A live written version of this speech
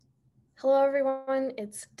Hello, everyone.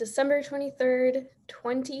 It's December 23rd,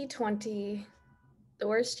 2020, the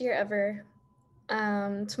worst year ever.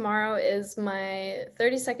 Tomorrow is my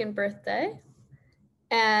 32nd birthday,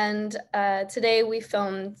 and today we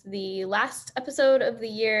filmed the last episode of the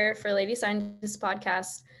year for Lady Scientist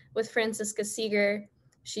podcast with Francisca Seeger.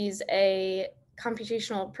 She's a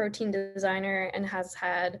computational protein designer and has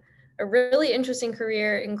had a really interesting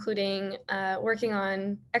career, including working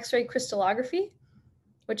on X-ray crystallography,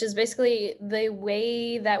 which is basically the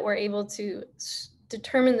way that we're able to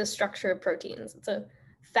determine the structure of proteins. It's a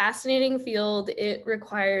fascinating field. It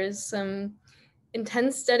requires some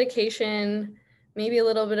intense dedication, maybe a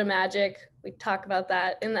little bit of magic. We talk about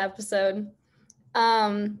that in the episode.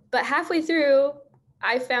 But halfway through,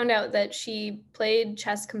 I found out that she played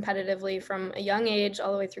chess competitively from a young age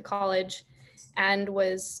all the way through college and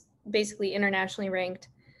was basically internationally ranked.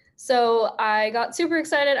 So I got super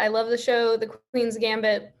excited. I love the show, The Queen's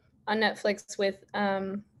Gambit, on Netflix with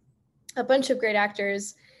a bunch of great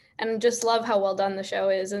actors, and just love how well done the show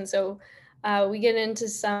is. And so we get into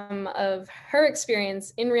some of her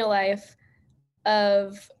experience in real life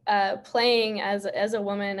of playing as a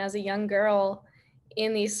woman, as a young girl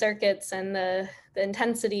in these circuits, and the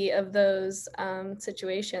intensity of those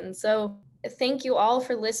situations. So thank you all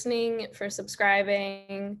for listening, for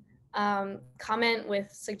subscribing. Comment with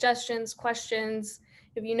suggestions, questions.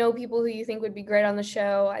 If you know people who you think would be great on the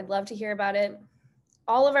show, I'd love to hear about it.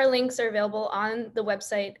 All of our links are available on the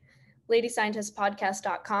website,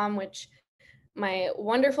 ladyscientistpodcast.com, which my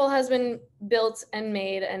wonderful husband built and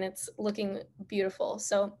made, and it's looking beautiful.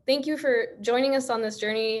 So thank you for joining us on this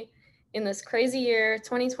journey in this crazy year,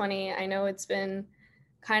 2020. I know it's been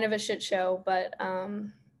kind of a shit show, but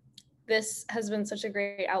this has been such a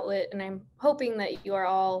great outlet, and I'm hoping that you are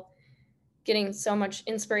all getting so much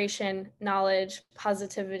inspiration, knowledge,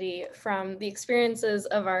 positivity from the experiences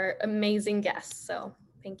of our amazing guests. So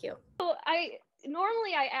thank you. So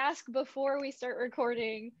normally I ask before we start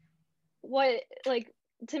recording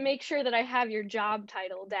to make sure that I have your job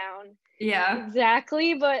title down. Yeah.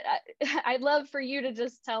 Exactly, but I'd love for you to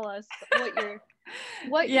just tell us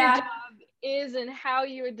what your job is and how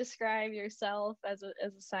you would describe yourself as a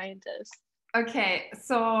scientist. Okay,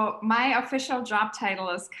 so my official job title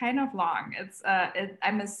is kind of long.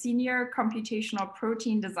 I'm a senior computational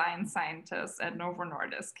protein design scientist at Novo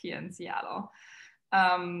Nordisk here in Seattle.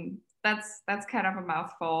 That's kind of a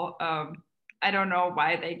mouthful. I don't know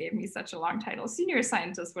why they gave me such a long title. Senior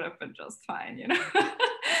scientist would have been just fine, you know.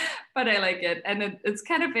 But I like it, and it's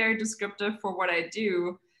kind of very descriptive for what I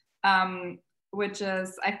do. Which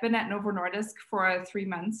is, I've been at Novo Nordisk for 3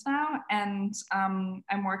 months now, and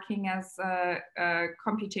I'm working as a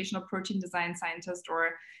computational protein design scientist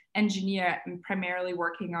or engineer. I'm primarily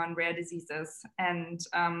working on rare diseases. And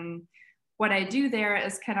what I do there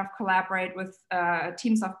is kind of collaborate with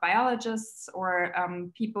teams of biologists or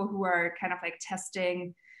people who are kind of like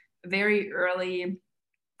testing very early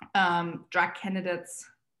drug candidates,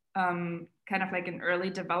 kind of like in early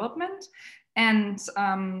development. And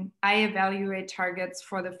I evaluate targets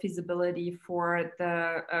for the feasibility for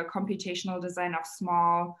the computational design of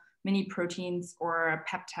small mini proteins or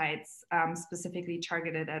peptides, specifically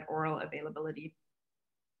targeted at oral availability.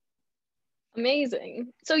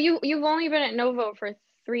 Amazing. So you've only been at Novo for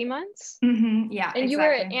 3 months? Mm-hmm, yeah, and exactly. You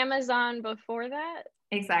were at Amazon before that?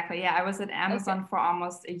 Exactly, yeah. I was at Amazon for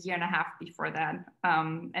almost a year and a half before that.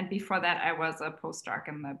 And before that, I was a postdoc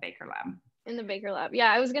in the Baker Lab. In the Baker Lab.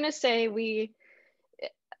 Yeah, I was gonna say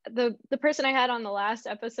the person I had on the last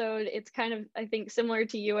episode, it's kind of, I think, similar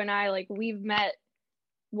to you and I. Like, we've met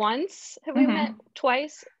once. Have we met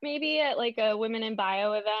twice, maybe, at like a Women in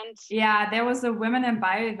Bio event? Yeah, there was a Women in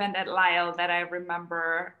Bio event at Lyle that I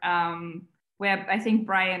remember, where I think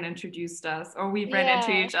Brian introduced us, or we ran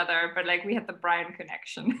into each other, but like we had the Brian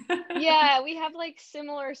connection. Yeah, we have like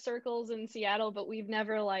similar circles in Seattle, but we've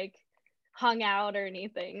never like hung out or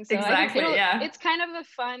anything. So exactly, it's kind of a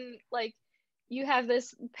fun, like, you have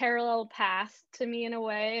this parallel path to me in a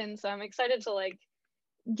way, and so I'm excited to like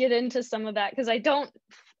get into some of that, because I don't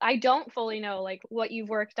fully know like what you've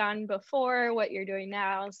worked on before, what you're doing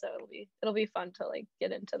now, so it'll be fun to like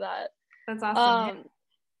get into that. That's awesome.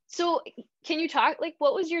 So can you talk, like,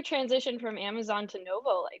 what was your transition from Amazon to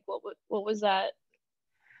Novo? Like, what was that?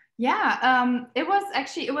 Yeah, it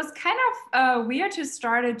was kind of weird to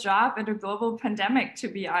start a job in a global pandemic, to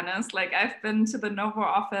be honest. Like, I've been to the Novo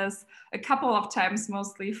office a couple of times,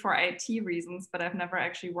 mostly for IT reasons, but I've never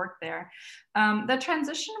actually worked there. The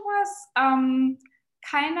transition was kind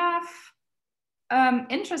of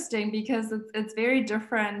interesting because it's very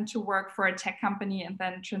different to work for a tech company and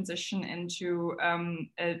then transition into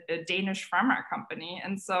a Danish pharma company.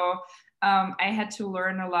 And so I had to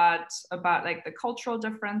learn a lot about like the cultural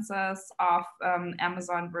differences of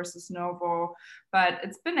Amazon versus Novo, but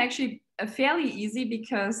it's been actually fairly easy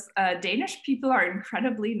because Danish people are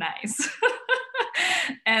incredibly nice.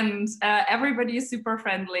 And everybody is super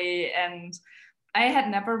friendly, and I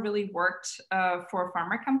had never really worked for a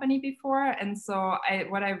pharma company before. And so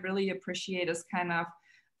what I really appreciate is kind of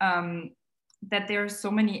that there are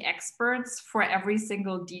so many experts for every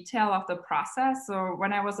single detail of the process. So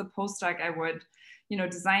when I was a postdoc, I would,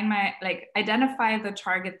 design identify the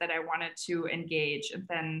target that I wanted to engage and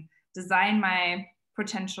then design my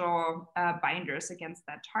potential binders against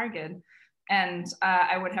that target. And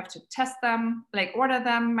I would have to test them, like order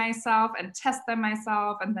them myself and test them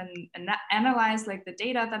myself, and then analyze like the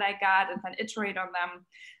data that I got and then iterate on them.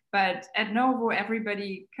 But at Novo,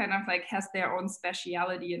 everybody kind of like has their own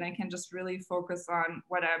speciality, and I can just really focus on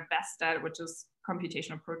what I'm best at, which is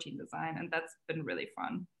computational protein design. And that's been really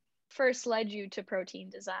fun. First led you to protein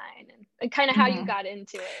design and kind of how you got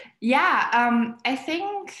into it? Yeah, I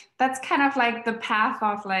think that's kind of like the path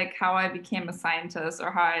of like how I became a scientist,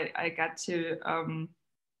 or how I got to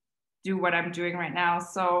do what I'm doing right now.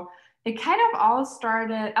 So it kind of all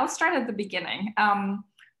started, I'll start at the beginning.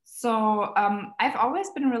 I've always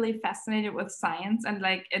been really fascinated with science, and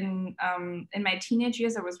like in my teenage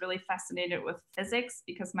years, I was really fascinated with physics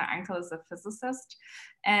because my uncle is a physicist,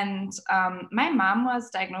 and my mom was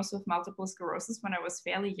diagnosed with multiple sclerosis when I was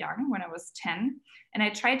fairly young, when I was 10, and I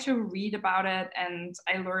tried to read about it, and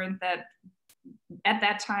I learned that at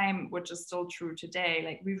that time, which is still true today,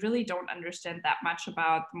 like we really don't understand that much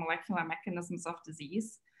about the molecular mechanisms of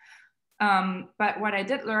disease. But what I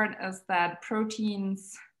did learn is that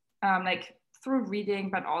proteins, like through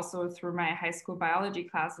reading, but also through my high school biology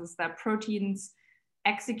classes, that proteins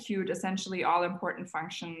execute essentially all important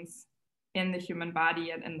functions in the human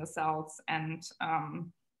body and in the cells. And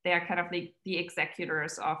they are kind of like the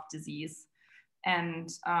executors of disease. And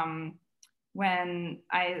when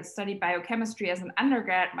I studied biochemistry as an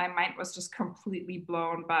undergrad, my mind was just completely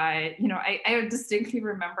blown by, I distinctly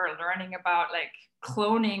remember learning about like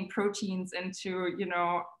cloning proteins into,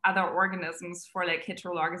 other organisms for like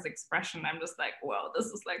heterologous expression. I'm just like, whoa, this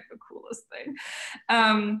is like the coolest thing.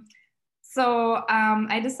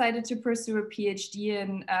 I decided to pursue a PhD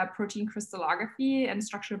in protein crystallography and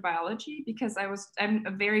structural biology because I'm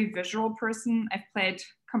a very visual person. I've played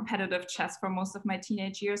competitive chess for most of my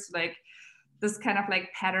teenage years. So like this kind of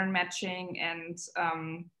like pattern matching and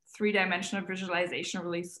three-dimensional visualization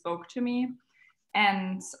really spoke to me.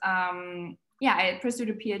 And I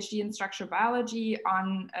pursued a PhD in structural biology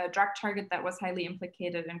on a drug target that was highly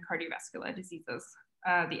implicated in cardiovascular diseases.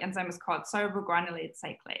 The enzyme is called soluble-guanylate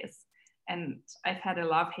cyclase. And I've had a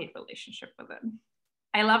love-hate relationship with it.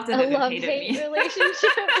 I loved it and it hated me.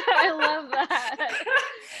 Relationship. I love that.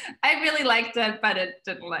 I really liked it, but it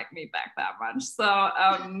didn't like me back that much. So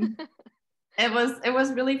it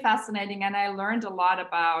was really fascinating, and I learned a lot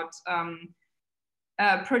about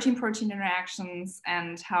protein-protein interactions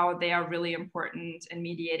and how they are really important in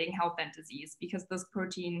mediating health and disease, because this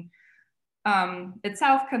protein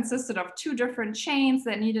itself consisted of two different chains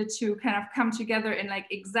that needed to kind of come together in like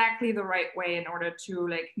exactly the right way in order to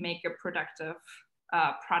like make a productive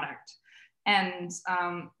product. And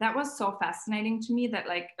that was so fascinating to me that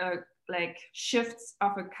like shifts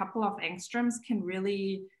of a couple of angstroms can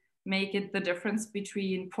really make it the difference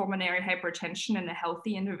between pulmonary hypertension in a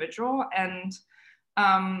healthy individual. And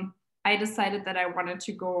I decided that I wanted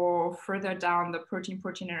to go further down the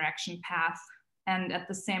protein-protein interaction path. And at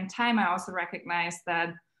the same time, I also recognized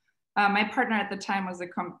that my partner at the time was a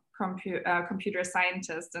computer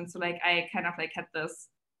scientist. And so like I kind of like had this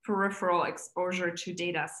peripheral exposure to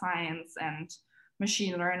data science and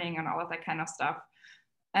machine learning and all of that kind of stuff.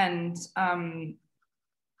 And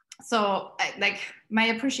like my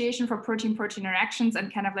appreciation for protein-protein interactions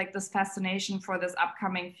and kind of like this fascination for this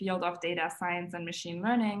upcoming field of data science and machine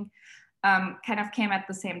learning kind of came at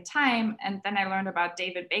the same time. And then I learned about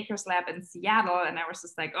David Baker's lab in Seattle, and I was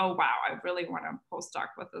just like, oh, wow, I really want to postdoc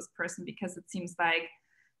with this person, because it seems like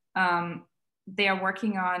they are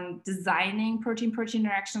working on designing protein-protein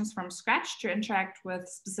interactions from scratch to interact with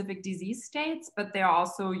specific disease states, but they're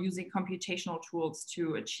also using computational tools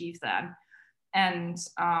to achieve that. And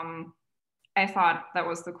I thought that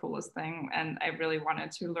was the coolest thing, and I really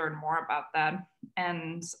wanted to learn more about that.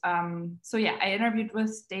 And I interviewed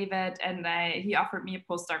with David, and he offered me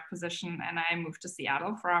a postdoc position, and I moved to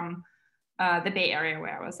Seattle from the Bay Area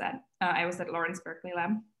where I was at. I was at Lawrence Berkeley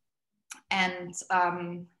Lab. And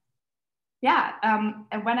yeah,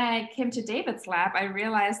 and when I came to David's lab, I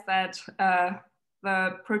realized that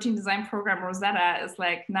the protein design program Rosetta is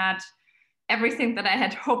like not everything that I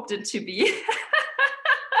had hoped it to be.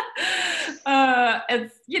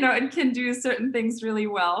 It's, you know, it can do certain things really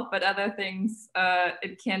well, but other things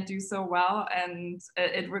it can't do so well, and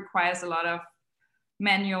it requires a lot of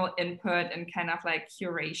manual input and kind of like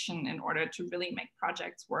curation in order to really make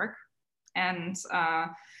projects work. And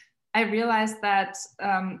I realized that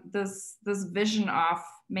this vision of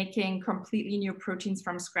making completely new proteins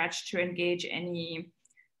from scratch to engage any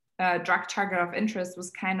drug target of interest was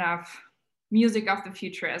kind of music of the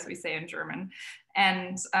future, as we say in German.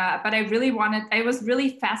 And but I was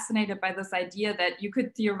really fascinated by this idea that you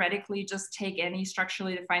could theoretically just take any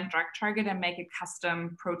structurally defined drug target and make a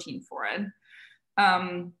custom protein for it.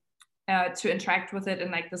 To interact with it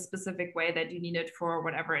in like the specific way that you needed for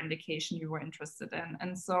whatever indication you were interested in.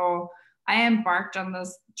 And so I embarked on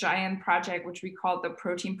this giant project, which we called the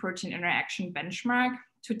protein-protein interaction benchmark,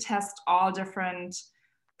 to test all different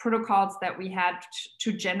protocols that we had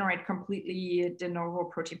to generate completely de novo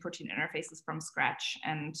protein-protein interfaces from scratch.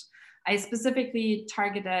 And I specifically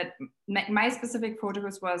targeted, my specific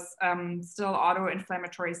focus was still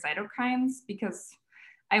auto-inflammatory cytokines, because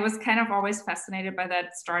I was kind of always fascinated by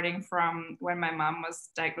that, starting from when my mom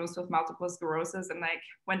was diagnosed with multiple sclerosis, and like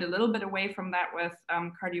went a little bit away from that with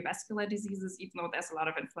cardiovascular diseases, even though there's a lot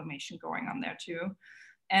of inflammation going on there too.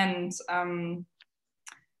 And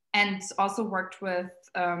also worked with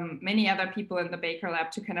many other people in the Baker lab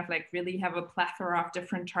to kind of like really have a plethora of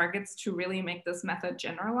different targets to really make this method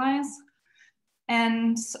generalize.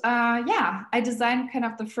 And yeah, I designed kind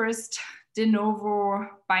of the first de novo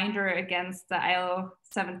binder against the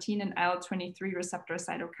IL-17 and IL-23 receptor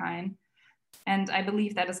cytokine. And I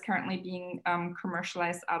believe that is currently being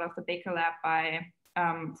commercialized out of the Baker lab by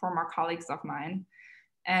former colleagues of mine.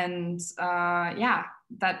 And yeah,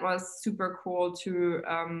 that was super cool to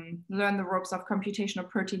learn the ropes of computational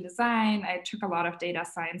protein design. I took a lot of data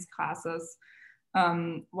science classes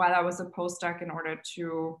while I was a postdoc in order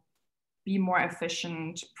to be more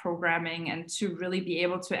efficient programming and to really be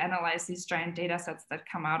able to analyze these giant data sets that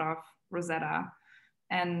come out of Rosetta.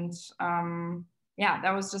 And yeah,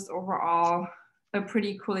 that was just overall a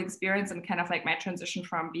pretty cool experience, and kind of like my transition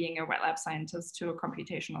from being a wet lab scientist to a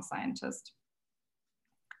computational scientist.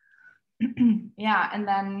 Yeah, and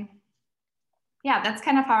then, yeah, that's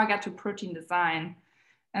kind of how I got to protein design.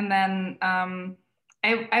 And then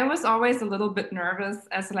I was always a little bit nervous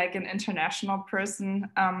as like an international person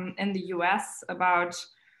in the US about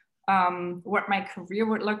what my career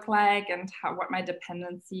would look like and what my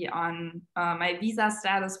dependency on my visa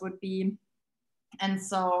status would be. And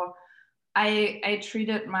so I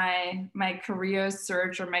treated my career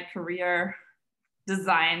search or my career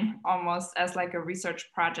design almost as like a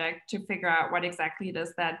research project to figure out what exactly it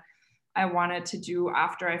is that I wanted to do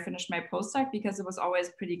after I finished my postdoc, because it was always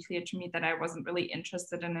pretty clear to me that I wasn't really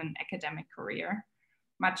interested in an academic career,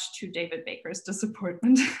 much to David Baker's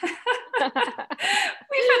disappointment. We've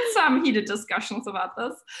had some heated discussions about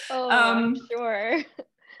this. Oh, I'm sure.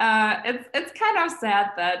 It's kind of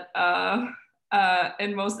sad that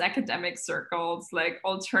in most academic circles, like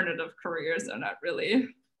alternative careers are not really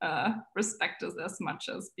respected as much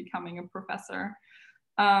as becoming a professor.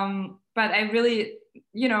 But I really,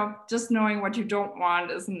 you know, just knowing what you don't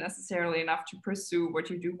want isn't necessarily enough to pursue what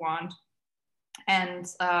you do want. And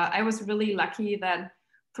I was really lucky that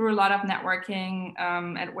through a lot of networking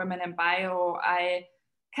at Women in Bio, I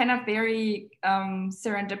kind of very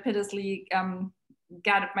serendipitously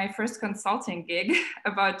got my first consulting gig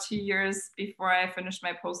about 2 years before I finished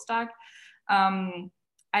my postdoc.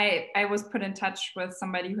 I was put in touch with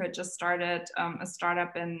somebody who had just started a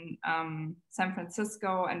startup in San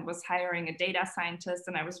Francisco and was hiring a data scientist.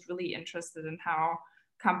 And I was really interested in how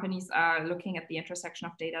companies are looking at the intersection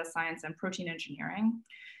of data science and protein engineering.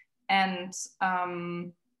 And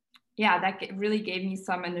yeah, that really gave me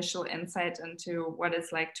some initial insight into what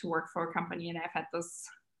it's like to work for a company. And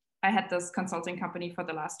I had this consulting company for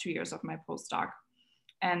the last 2 years of my postdoc.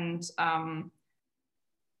 And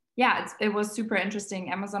yeah, it was super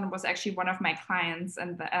interesting. Amazon was actually one of my clients,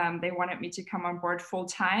 and they wanted me to come on board full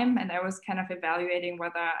time. And I was kind of evaluating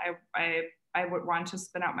whether I would want to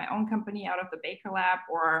spin out my own company out of the Baker lab,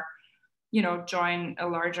 or, you know, join a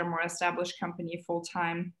larger, more established company full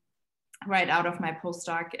time right out of my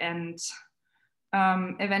postdoc. And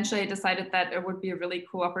eventually I decided that it would be a really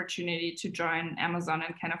cool opportunity to join Amazon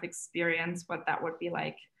and kind of experience what that would be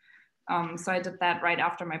like. So I did that right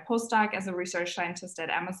after my postdoc as a research scientist at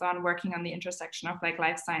Amazon, working on the intersection of like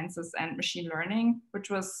life sciences and machine learning, which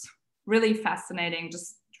was really fascinating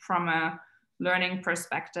just from a learning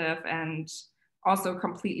perspective, and also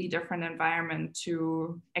completely different environment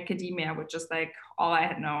to academia, which is like all I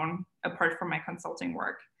had known apart from my consulting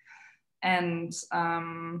work. And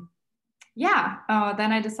then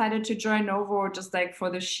I decided to join Novo just like for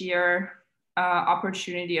the sheer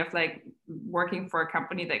opportunity of like working for a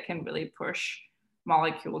company that can really push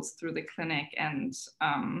molecules through the clinic and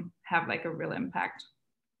have like a real impact.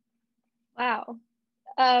 Wow.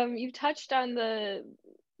 You touched on the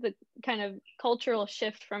kind of cultural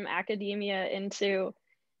shift from academia into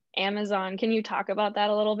Amazon. Can you talk about that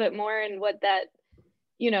a little bit more and what that,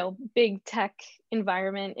 big tech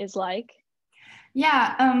environment is like?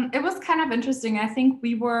 Yeah, it was kind of interesting. I think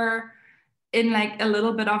we were in like a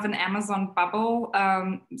little bit of an Amazon bubble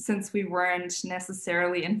since we weren't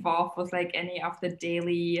necessarily involved with like any of the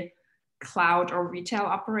daily cloud or retail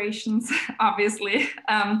operations, obviously.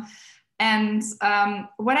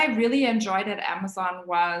 What I really enjoyed at Amazon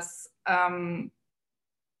was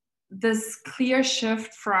this clear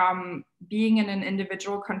shift from being in an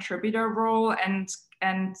individual contributor role and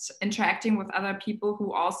interacting with other people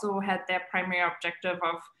who also had their primary objective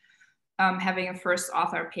of having a first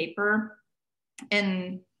author paper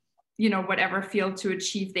in whatever field to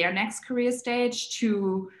achieve their next career stage,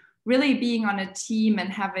 to really being on a team and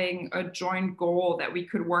having a joint goal that we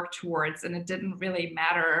could work towards. And it didn't really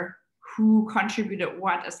matter who contributed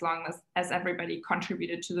what, as long as everybody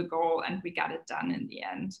contributed to the goal and we got it done in the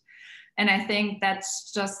end. And I think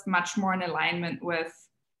that's just much more in alignment with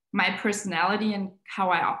my personality and how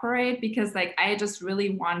I operate, because like I just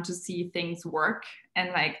really want to see things work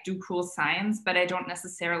and like do cool science, but I don't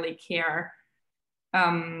necessarily care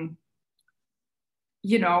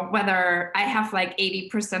whether I have like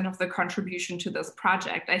 80% of the contribution to this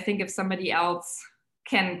project. I think if somebody else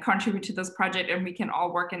can contribute to this project and we can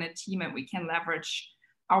all work in a team and we can leverage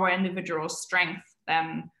our individual strength,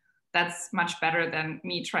 then that's much better than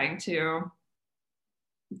me trying to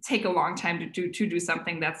take a long time to do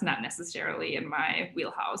something that's not necessarily in my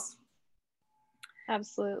wheelhouse.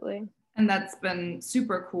 Absolutely. And that's been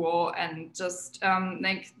super cool. And just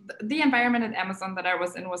like the environment at Amazon that I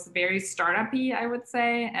was in was very startup-y, I would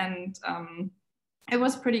say. And it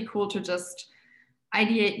was pretty cool to just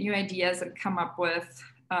ideate new ideas and come up with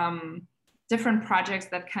different projects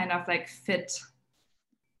that kind of like fit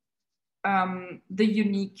the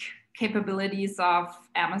unique capabilities of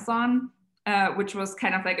Amazon, which was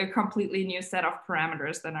kind of like a completely new set of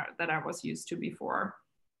parameters that I was used to before.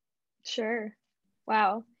 Sure.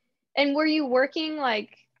 Wow. And were you working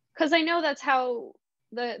like, because I know that's how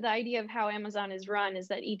the idea of how Amazon is run is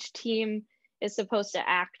that each team is supposed to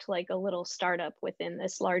act like a little startup within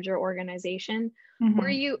this larger organization. Mm-hmm. Were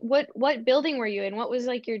you, what building were you in? What was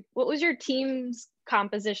your team's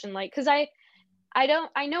composition like? Because I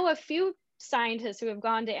know a few scientists who have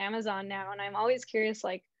gone to Amazon now, and I'm always curious,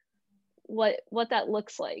 like, what that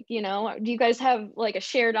looks like. Do you guys have like a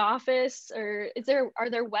shared office, or are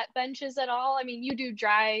there wet benches at all? I mean, you do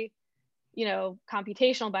dry,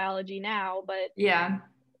 computational biology now, but yeah.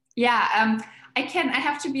 I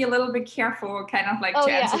have to be a little bit careful kind of like to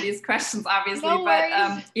answer these questions, obviously. No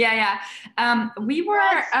worries. We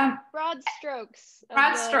were broad strokes.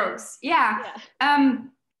 Yeah.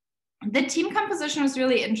 The team composition was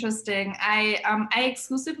really interesting. I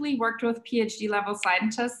exclusively worked with PhD level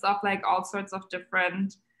scientists of like all sorts of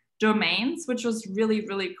different domains, which was really,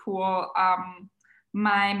 really cool.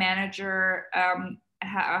 My manager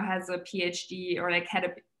has a PhD, or like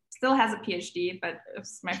still has a PhD, but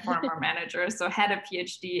it's my former manager. So had a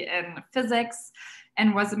PhD in physics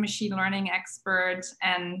and was a machine learning expert.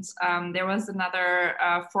 And there was another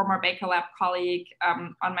former Baker Lab colleague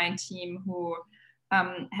on my team who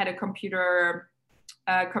had a computer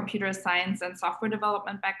science and software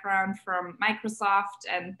development background from Microsoft.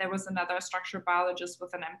 And there was another structural biologist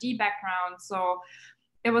with an MD background. So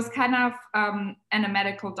it was kind of, and a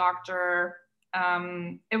medical doctor.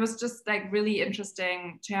 It was just like really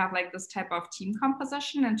interesting to have like this type of team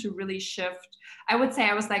composition and to really shift. I would say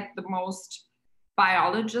I was like the most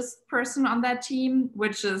biologist person on that team,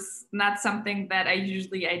 which is not something that I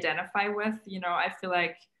usually identify with. I feel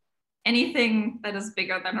like anything that is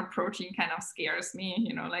bigger than a protein kind of scares me,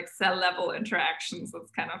 like cell level interactions,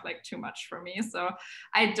 that's kind of like too much for me. So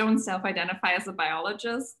I don't self-identify as a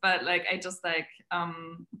biologist, but like I just like,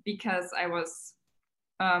 because I was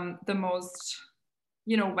the most,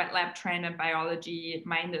 wet lab trained and biology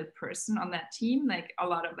minded person on that team, like a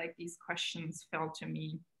lot of like these questions fell to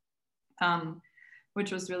me,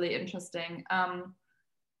 which was really interesting.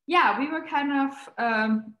 We were kind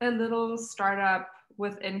of a little startup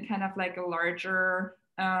within kind of like a larger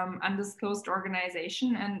undisclosed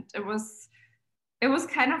organization, and it was it was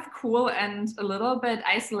kind of cool and a little bit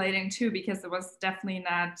isolating too, because it was definitely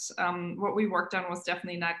not, what we worked on was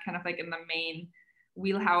definitely not kind of like in the main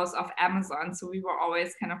wheelhouse of Amazon. So we were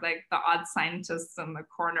always kind of like the odd scientists in the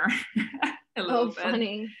corner a little bit.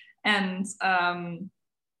 Funny. And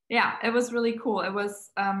yeah, it was really cool. It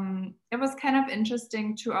was kind of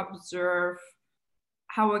interesting to observe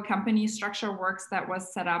how a company structure works that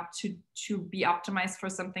was set up to be optimized for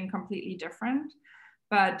something completely different.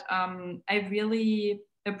 But I really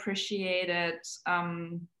appreciated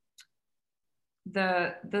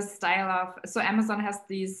the style of, so Amazon has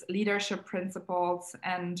these leadership principles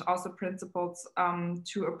and also principles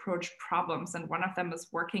to approach problems, and one of them is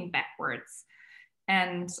working backwards.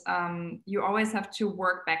 And you always have to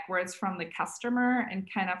work backwards from the customer and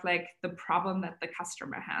kind of like the problem that the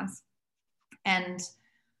customer has. And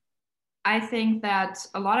I think that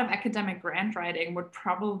a lot of academic grant writing would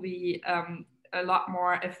probably be a lot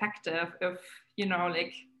more effective if, you know,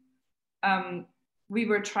 like we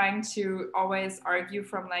were trying to always argue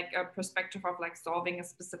from like a perspective of like solving a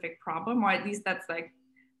specific problem, or at least that's like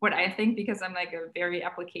what I think, because I'm like a very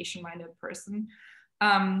application-minded person.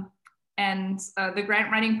 And the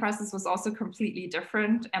grant writing process was also completely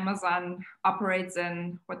different. Amazon operates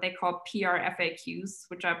in what they call PR FAQs,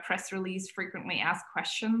 which are press release frequently asked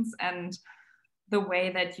questions. And the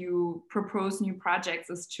way that you propose new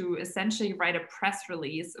projects is to essentially write a press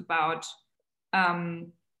release about,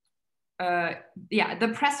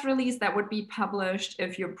 the press release that would be published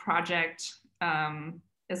if your project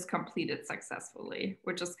is completed successfully,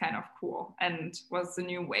 which is kind of cool and was a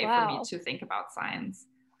new way for me to think about science.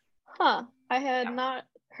 Huh. I had not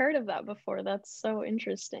heard of that before. That's so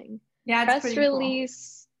interesting. Yeah, it's press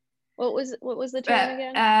release. Cool. What was the term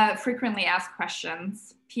again? Frequently asked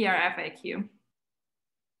questions, PRFAQ.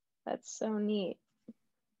 That's so neat.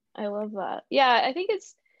 I love that. Yeah, I think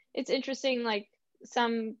it's interesting. Like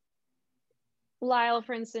some Lyle,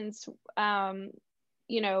 for instance,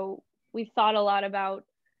 you know, we've thought a lot about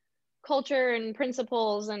culture and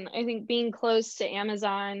principles, and I think being close to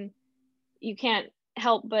Amazon, you can't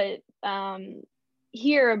help but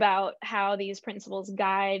hear about how these principles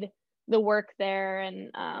guide the work there.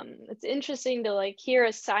 And it's interesting to like hear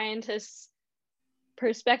a scientist's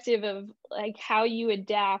perspective of like how you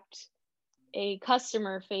adapt a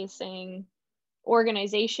customer facing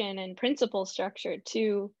organization and principle structure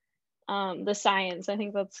to the science. I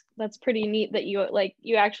think that's pretty neat that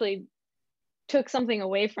you actually took something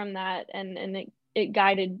away from that and it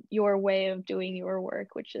guided your way of doing your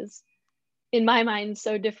work, which is in my mind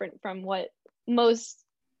so different from what most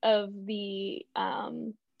of the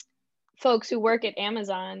folks who work at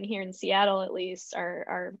Amazon here in Seattle at least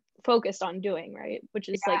are focused on doing, right? Which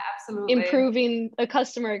is absolutely improving a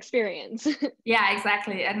customer experience. Yeah,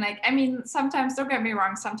 exactly. And like, I mean, sometimes, don't get me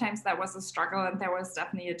wrong, sometimes that was a struggle and there was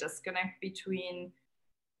definitely a disconnect between,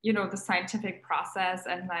 you know, the scientific process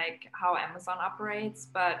and like how Amazon operates.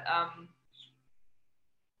 But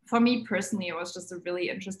for me personally, it was just a really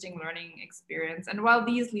interesting learning experience. And while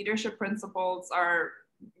these leadership principles are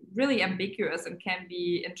really ambiguous and can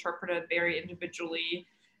be interpreted very individually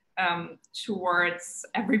towards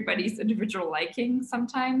everybody's individual liking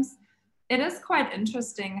sometimes, it is quite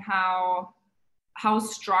interesting how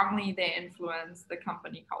strongly they influence the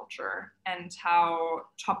company culture and how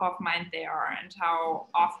top of mind they are and how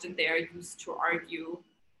often they are used to argue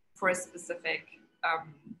for a specific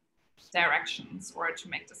directions or to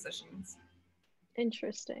make decisions.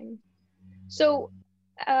 Interesting. So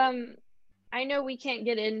I know we can't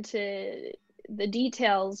get into the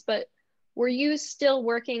details, but were you still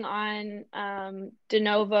working on de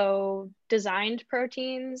novo designed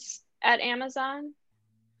proteins at Amazon?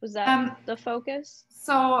 Was that the focus?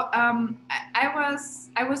 So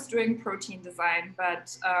I was doing protein design,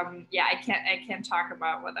 but yeah, I can't talk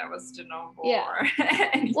about whether it was de novo or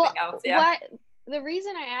anything else. Yeah. The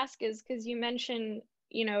reason I ask is because you mentioned,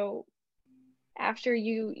 you know, after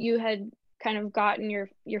you had kind of gotten your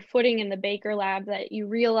footing in the Baker lab, that you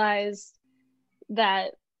realized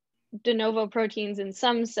that de novo proteins in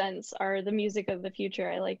some sense are the music of the future.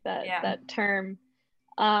 I like that term.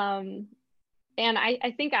 And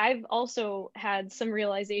I think I've also had some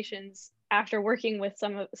realizations after working with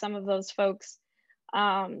some of those folks,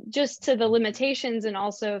 just to the limitations and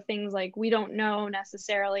also things like we don't know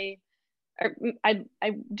necessarily. Or I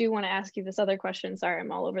do want to ask you this other question. Sorry,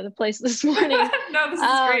 I'm all over the place this morning. No, this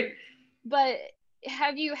is great. But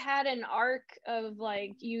have you had an arc of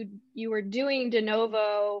like you were doing de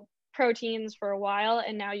novo proteins for a while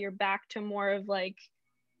and now you're back to more of like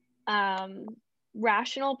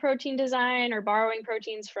rational protein design or borrowing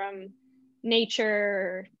proteins from nature,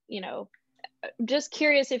 or, you know, just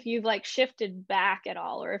curious if you've like shifted back at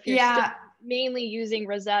all, or if you're still mainly using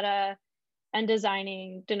Rosetta and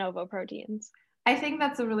designing de novo proteins. I think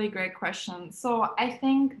that's a really great question. So I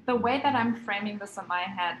think the way that I'm framing this in my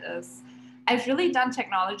head is I've really done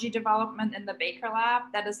technology development in the Baker Lab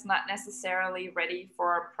that is not necessarily ready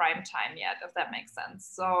for prime time yet, if that makes sense.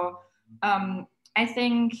 So I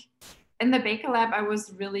think in the Baker Lab, I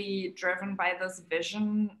was really driven by this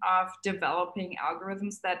vision of developing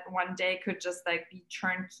algorithms that one day could just like be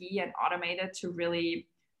turnkey and automated to really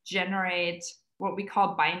generate what we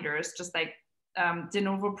call binders, just like de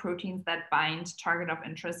novo proteins that bind target of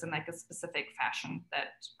interest in like a specific fashion that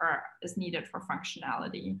is needed for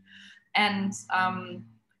functionality. And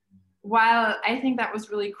while I think that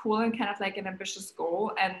was really cool and kind of like an ambitious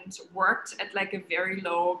goal and worked at like a very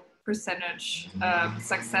low percentage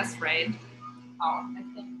success rate. Oh, I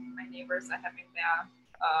think my neighbors are having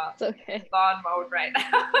their lawn mowed right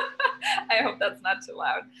now. I hope that's not too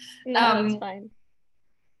loud. No, that's fine.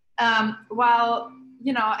 While,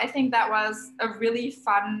 you know, I think that was a really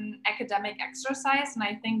fun academic exercise, and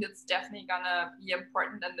I think it's definitely gonna be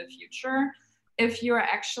important in the future. If you're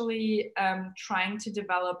actually trying to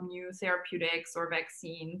develop new therapeutics or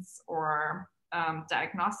vaccines or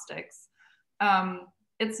diagnostics,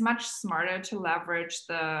 it's much smarter to leverage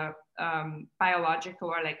the biological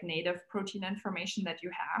or like native protein information that you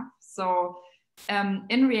have. So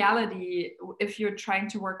in reality, if you're trying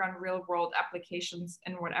to work on real world applications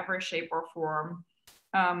in whatever shape or form,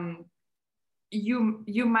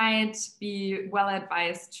 you might be well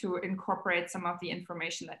advised to incorporate some of the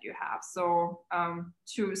information that you have. So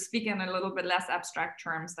to speak in a little bit less abstract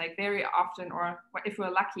terms, like very often, or if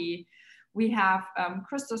we're lucky, we have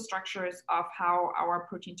crystal structures of how our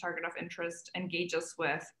protein target of interest engages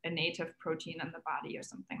with a native protein in the body or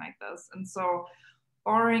something like this. And so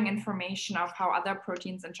borrowing information of how other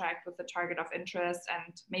proteins interact with the target of interest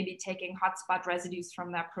and maybe taking hotspot residues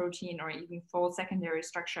from that protein or even full secondary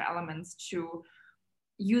structure elements to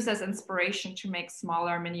use as inspiration to make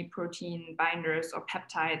smaller mini protein binders or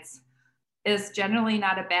peptides is generally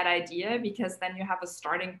not a bad idea, because then you have a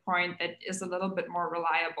starting point that is a little bit more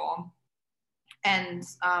reliable, and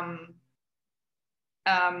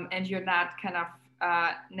you're not kind of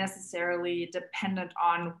necessarily dependent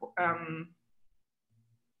on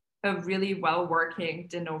a really well-working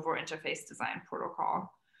de novo interface design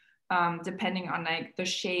protocol, depending on like the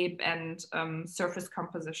shape and surface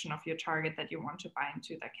composition of your target that you want to bind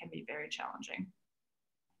to. That can be very challenging.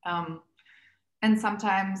 And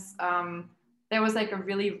sometimes there was like a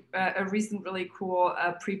recent really cool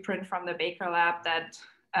preprint from the Baker Lab that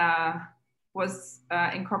was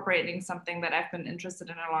incorporating something that I've been interested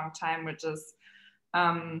in a long time, which is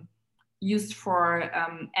used for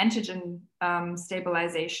antigen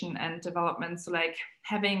stabilization and development. So like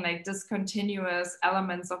having like discontinuous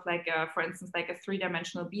elements of like for instance, like a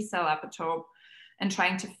 3-dimensional B cell epitope, and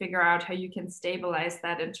trying to figure out how you can stabilize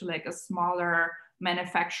that into like a smaller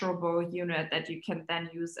manufacturable unit that you can then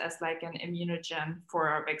use as like an immunogen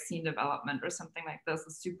for vaccine development or something like this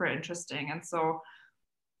is super interesting. And so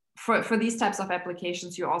for these types of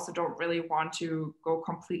applications, you also don't really want to go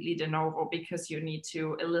completely de novo, because you need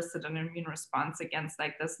to elicit an immune response against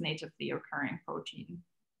like this natively occurring protein.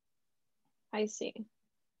 I see.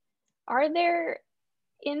 Are there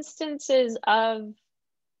instances of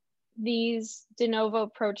these de novo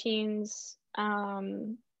proteins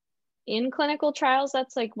in clinical trials?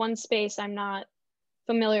 That's like one space I'm not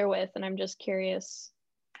familiar with, and I'm just curious.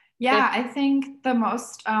 Yeah, I think the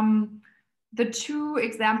most the two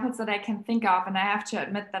examples that I can think of, and I have to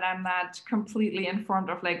admit that I'm not completely informed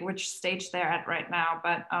of like which stage they're at right now,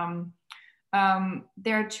 but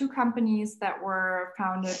there are two companies that were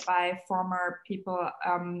founded by former people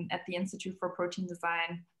at the Institute for Protein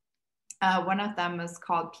Design. One of them is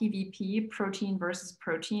called PVP, Protein versus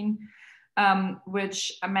Protein,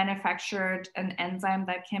 which manufactured an enzyme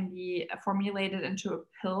that can be formulated into a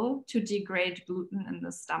pill to degrade gluten in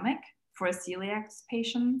the stomach for celiac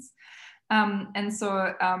patients. And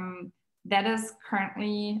so that is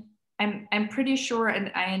currently, I'm pretty sure an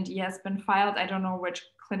IND has been filed. I don't know which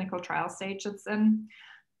clinical trial stage it's in,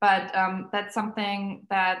 but that's something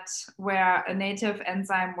that where a native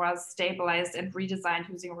enzyme was stabilized and redesigned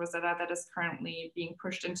using Rosetta that is currently being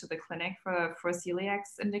pushed into the clinic for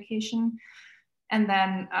celiac's indication. And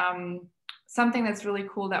then something that's really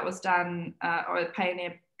cool that was done or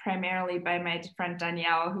pioneered primarily by my friend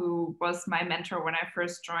Danielle, who was my mentor when I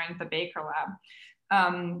first joined the Baker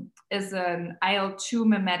Lab, is an IL-2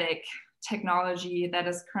 mimetic technology that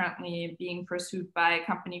is currently being pursued by a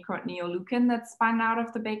company called Neoleukin that spun out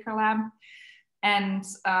of the Baker Lab. And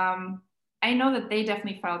I know that they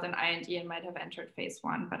definitely filed an IND and might have entered phase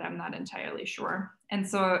 1, but I'm not entirely sure. And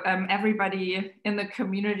so everybody in the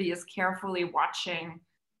community is carefully watching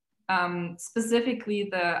specifically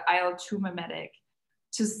the IL-2 mimetic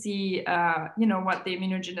to see, what the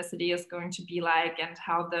immunogenicity is going to be like and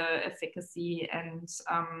how the efficacy and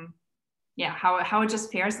how it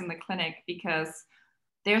just fares in the clinic, because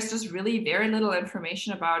there's just really very little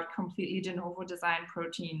information about completely de novo designed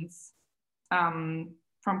proteins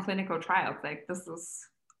from clinical trials. Like this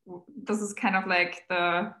is kind of like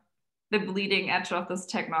the bleeding edge of this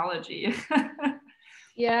technology.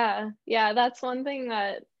 Yeah, that's one thing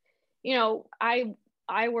that,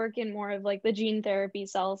 I work in more of like the gene therapy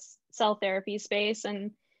cell therapy space,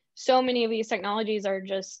 and so many of these technologies are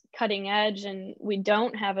just cutting edge and we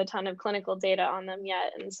don't have a ton of clinical data on them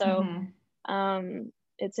yet. And so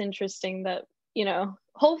it's interesting that,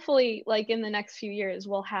 hopefully like in the next few years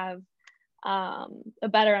we'll have a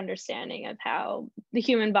better understanding of how the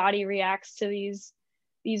human body reacts to these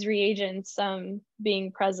reagents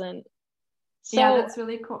being present. So, yeah, that's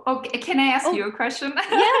really cool. Okay, can I ask you a question?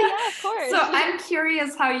 Yeah, of course. So I'm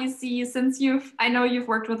curious how you see, since I know you've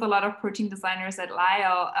worked with a lot of protein designers at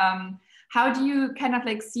Lyell, how do you kind of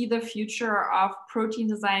like see the future of protein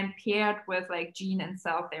design paired with like gene and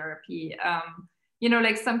cell therapy?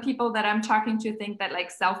 Like some people that I'm talking to think that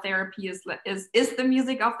like cell therapy is the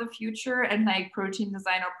music of the future, and like protein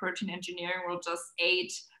design or protein engineering will just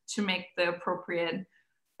aid to make the appropriate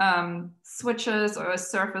switches or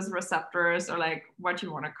surface receptors, or like what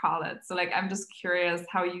you want to call it. So like I'm just curious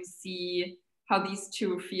how you see how these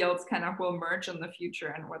two fields kind of will merge in the future,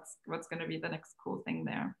 and what's going to be the next cool thing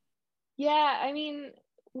there. Yeah, I mean,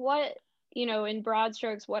 in broad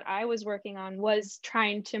strokes, what I was working on was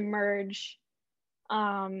trying to merge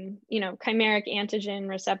chimeric antigen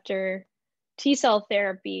receptor T-cell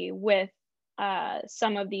therapy with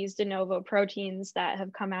some of these de novo proteins that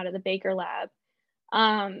have come out of the Baker lab.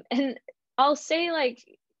 And I'll say like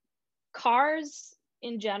CARs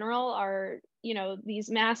in general are, these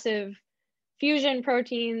massive fusion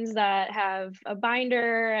proteins that have a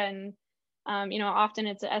binder, and, often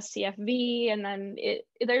it's a SCFV, and then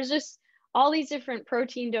there's just all these different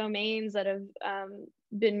protein domains that have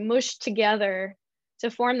been mushed together to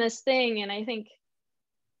form this thing. And I think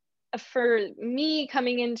for me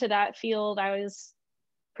coming into that field, I was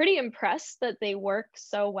pretty impressed that they work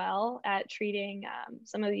so well at treating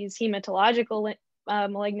some of these hematological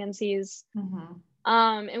malignancies.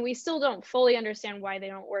 And we still don't fully understand why they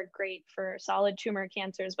don't work great for solid tumor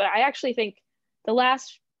cancers. But I actually think the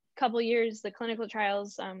last couple of years, the clinical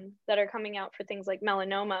trials that are coming out for things like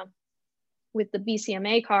melanoma with the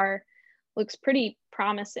BCMA CAR looks pretty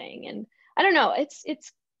promising. And I don't know,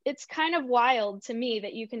 it's kind of wild to me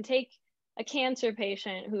that you can take a cancer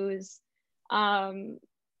patient who's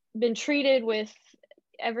been treated with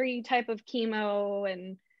every type of chemo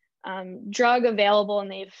and drug available,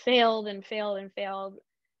 and they've failed and failed and failed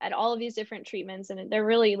at all of these different treatments, and they're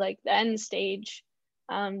really like the end stage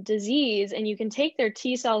disease, and you can take their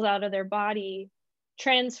T cells out of their body,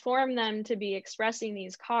 transform them to be expressing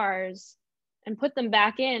these CARs, and put them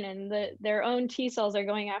back in, and their own T cells are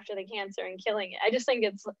going after the cancer and killing it. I just think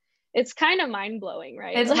it's kind of mind-blowing,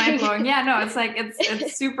 right? It's mind-blowing. Yeah, no, it's like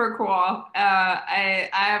it's super cool.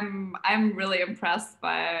 I'm really impressed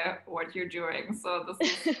by what you're doing. So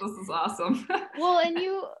this is awesome. Well, and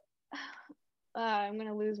I'm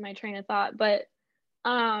gonna lose my train of thought, but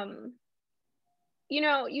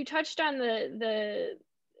you touched on the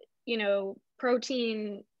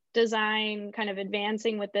protein design kind of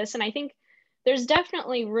advancing with this, and I think there's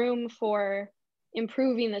definitely room for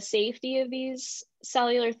improving the safety of these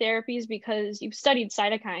cellular therapies, because you've studied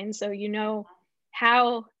cytokines, so you know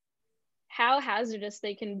how hazardous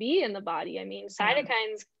they can be in the body. I mean,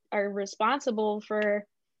 cytokines are responsible for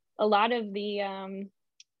a lot of the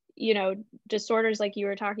disorders like you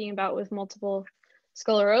were talking about with multiple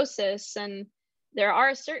sclerosis, and there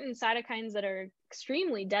are certain cytokines that are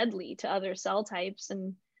extremely deadly to other cell types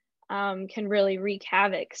and can really wreak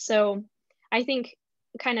havoc. So I think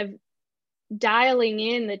kind of dialing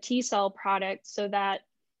in the T cell product so that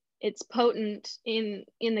it's potent in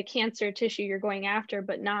the cancer tissue you're going after,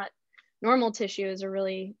 but not normal tissue, is a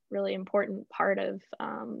really, really important part of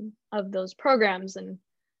those programs. And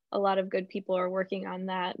a lot of good people are working on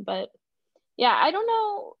that. But yeah, I don't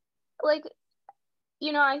know, like,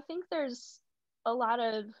 I think there's a lot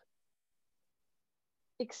of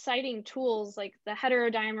exciting tools like the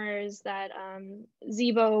heterodimers that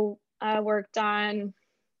Zibo worked on,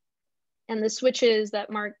 and the switches that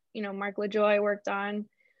Mark LaJoie worked on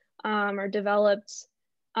or developed.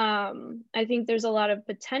 I think there's a lot of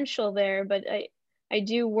potential there, but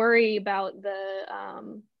do worry about the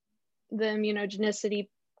immunogenicity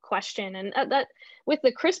question, and that with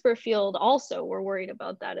the CRISPR field also we're worried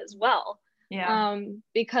about that as well. Yeah.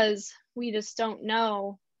 Because we just don't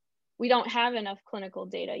know, we don't have enough clinical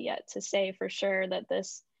data yet to say for sure that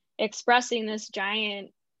this expressing this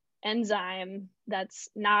giant enzyme that's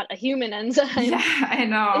not a human enzyme, yeah, I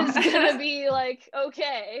know, is gonna be like,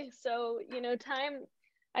 okay. So,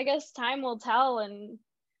 I guess time will tell, and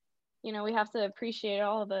we have to appreciate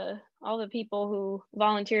all the people who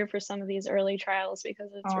volunteer for some of these early trials,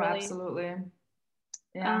 because it's really absolutely.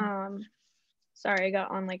 Yeah. Sorry, I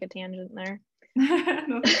got on like a tangent there.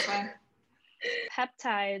 No, that's fine.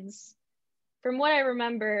 Peptides, from what I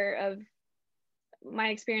remember of my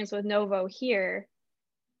experience with Novo here,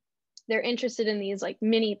 they're interested in these like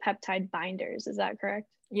mini peptide binders. Is that correct?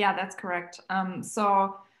 Yeah, that's correct.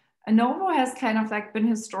 So Novo has kind of like been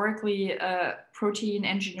historically a protein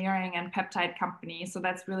engineering and peptide company. So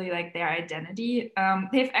that's really like their identity.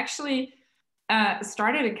 They've actually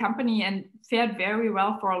started a company and fared very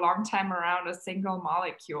well for a long time around a single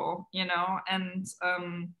molecule,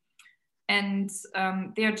 and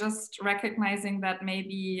they're just recognizing that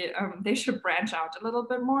maybe they should branch out a little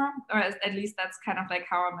bit more, or at least that's kind of like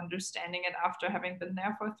how I'm understanding it after having been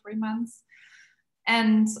there for 3 months.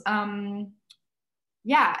 And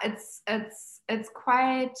yeah, it's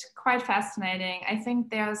quite fascinating. I think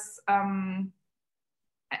there's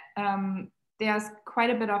quite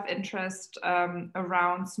a bit of interest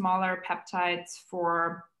around smaller peptides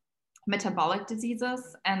for metabolic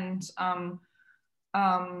diseases, and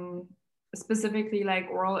specifically like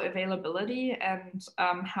oral availability, and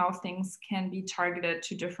how things can be targeted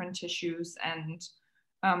to different tissues and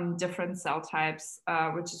different cell types,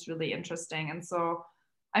 which is really interesting. And so,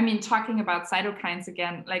 I mean, talking about cytokines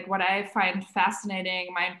again, like what I find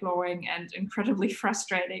fascinating, mind-blowing, and incredibly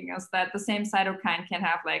frustrating is that the same cytokine can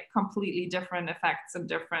have like completely different effects in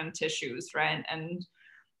different tissues, right? And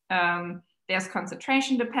there's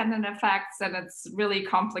concentration dependent effects, and it's really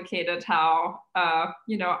complicated how,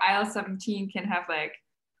 IL-17 can have like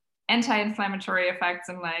anti-inflammatory effects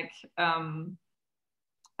in like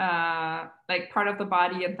part of the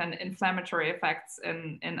body, and then inflammatory effects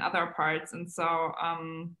in other parts. And so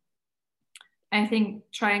I think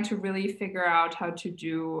trying to really figure out how to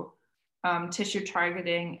do tissue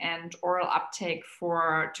targeting and oral uptake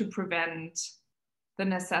to prevent the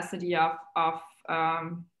necessity of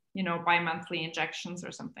bi-monthly injections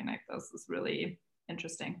or something like this is really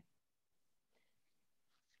interesting.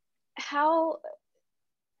 How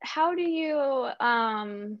do you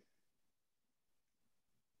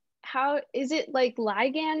how is it like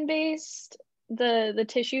ligand based, the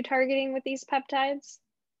tissue targeting with these peptides?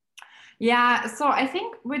 Yeah, so I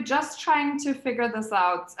think we're just trying to figure this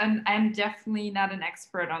out, and I'm definitely not an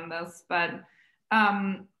expert on this, but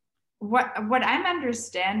what I'm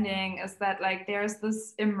understanding is that like there's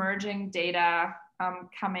this emerging data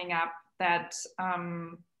coming up that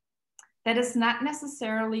is not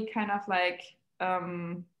necessarily kind of like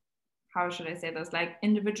how should I say this, like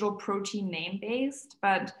individual protein name based,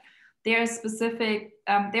 but there's specific.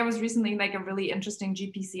 There was recently like a really interesting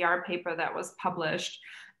GPCR paper that was published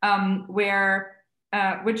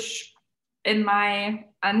which in my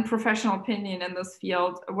unprofessional opinion in this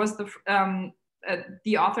field was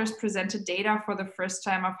the authors presented data for the first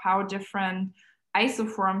time of how different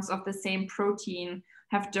isoforms of the same protein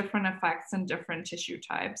have different effects in different tissue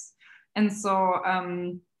types. And so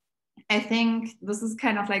I think this is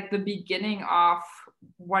kind of like the beginning of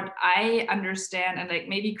what I understand, and like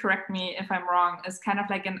maybe correct me if I'm wrong, is kind of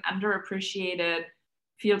like an underappreciated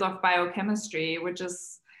field of biochemistry, which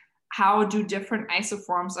is how do different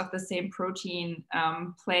isoforms of the same protein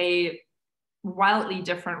play wildly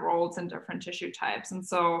different roles in different tissue types. And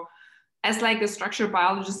so as like a structural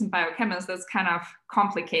biologist and biochemist, that's kind of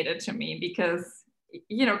complicated to me, because,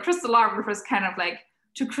 crystallographers kind of like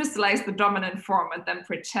to crystallize the dominant form and then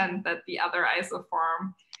pretend that the other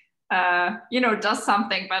isoform, does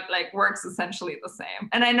something, but like works essentially the same.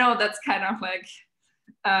 And I know that's kind of like,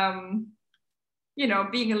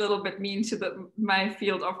 being a little bit mean to my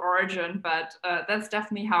field of origin, but that's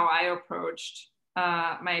definitely how I approached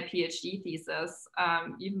my PhD thesis.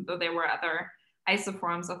 Even though there were other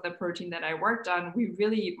isoforms of the protein that I worked on, we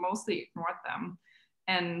really mostly ignored them.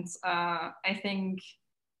 And I think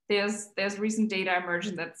there's recent data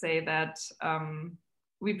emerging that say that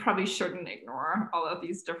we probably shouldn't ignore all of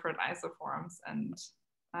these different isoforms and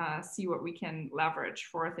see what we can leverage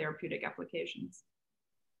for therapeutic applications.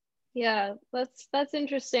 Yeah, that's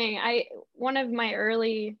interesting. One of my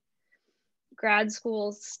early grad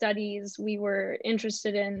school studies, we were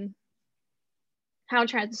interested in how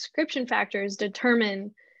transcription factors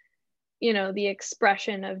determine, you know, the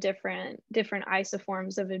expression of different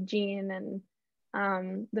isoforms of a gene.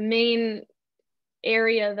 And the main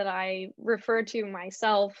area that I refer to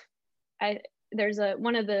myself, there's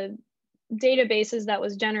one of the databases that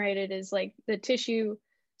was generated is like the tissue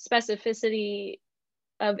specificity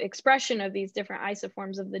of expression of these different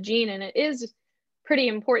isoforms of the gene. And it is pretty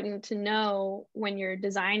important to know when you're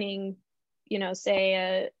designing, you know,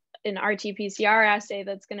 say an RT-PCR assay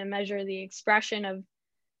that's going to measure the expression of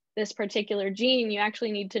this particular gene, you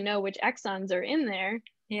actually need to know which exons are in there.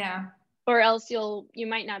 Yeah. Or else you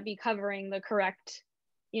might not be covering the correct,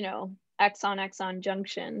 you know, exon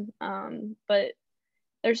junction. But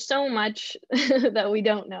there's so much that we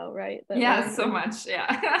don't know, right? Yeah, so much.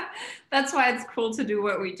 Yeah. That's why it's cool to do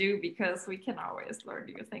what we do, because we can always learn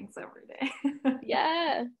new things every day.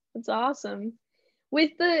 Yeah, that's awesome.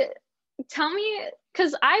 Tell me,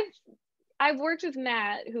 because I've worked with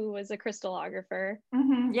Matt, who was a crystallographer.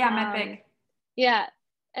 Mm-hmm. Yeah, Matt Big. Yeah,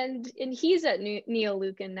 and he's at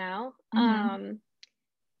Neo-Lucan now. Mm-hmm.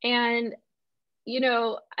 And you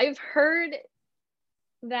know, I've heard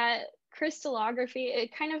that crystallography,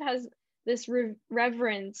 it kind of has this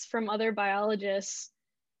reverence from other biologists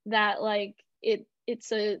that like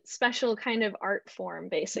it's a special kind of art form,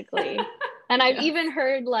 basically. And I've even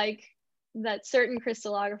heard like that certain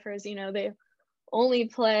crystallographers, you know, they only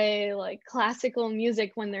play like classical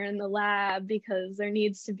music when they're in the lab because there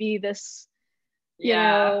needs to be this, you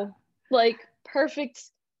know, like perfect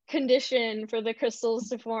condition for the crystals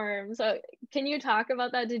to form. So can you talk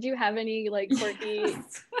about that? Did you have any like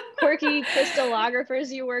quirky crystallographers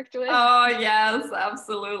you worked with? Oh yes,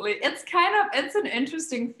 absolutely. It's an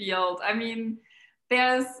interesting field. I mean,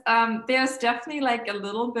 there's definitely like a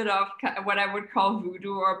little bit of what I would call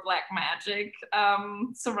voodoo or black magic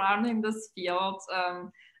surrounding this field.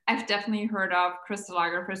 I've definitely heard of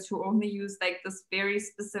crystallographers who only use like this very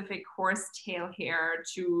specific horsetail hair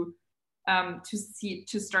to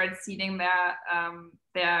start seeding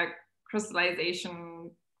their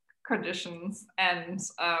crystallization conditions, and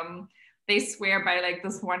they swear by like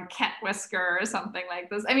this one cat whisker or something like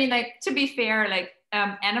this. I mean, like, to be fair, like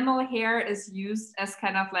animal hair is used as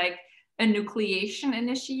kind of like a nucleation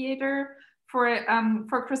initiator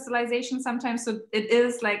for crystallization sometimes. So it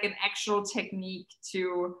is like an actual technique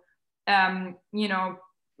to you know,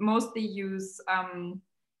 mostly use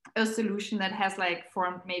a solution that has like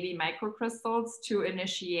formed maybe microcrystals to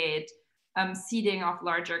initiate seeding of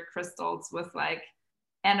larger crystals with like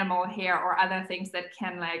animal hair or other things that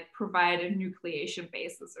can like provide a nucleation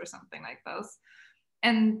basis or something like this.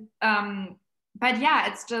 And but yeah,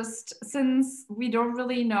 it's just, since we don't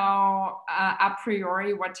really know a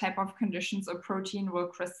priori what type of conditions a protein will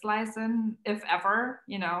crystallize in, if ever,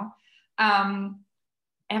 you know,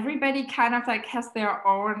 everybody kind of like has their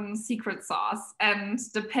own secret sauce, and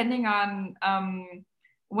depending on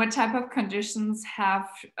what type of conditions have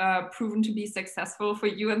proven to be successful for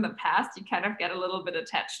you in the past, you kind of get a little bit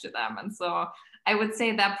attached to them. And so I would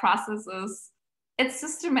say that process it's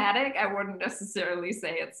systematic. I wouldn't necessarily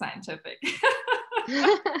say it's scientific.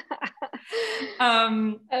 I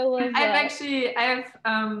love that.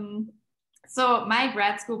 So my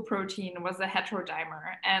grad school protein was a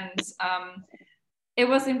heterodimer, and it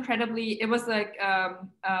was like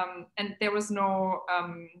and there was no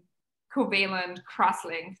covalent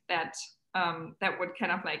cross-link that would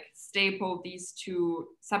kind of like staple these two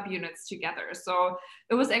subunits together. So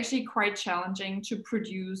it was actually quite challenging to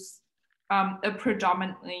produce a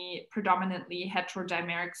predominantly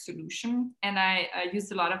heterodimeric solution. And I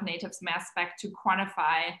used a lot of Native's mass spec to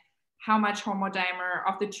quantify how much homodimer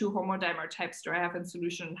of the two homodimer types do I have in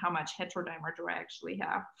solution, and how much heterodimer do I actually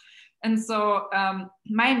have. And so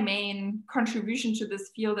my main contribution to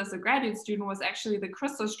this field as a graduate student was actually the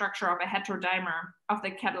crystal structure of a heterodimer of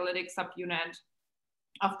the catalytic subunit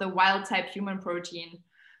of the wild type human protein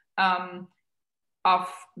of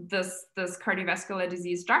this cardiovascular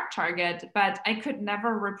disease drug target, but I could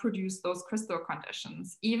never reproduce those crystal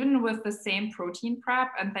conditions. Even with the same protein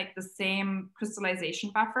prep and like the same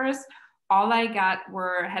crystallization buffers, all I got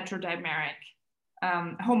were heterodimeric,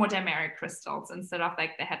 homodimeric crystals instead of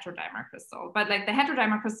like the heterodimer crystal. But like the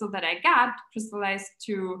heterodimer crystal that I got crystallized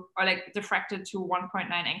to, or like diffracted to 1.9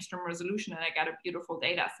 angstrom resolution, and I got a beautiful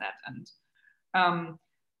data set. And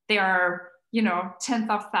there are, you know, tenth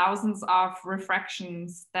of thousands of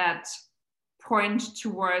refractions that point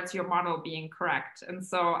towards your model being correct. And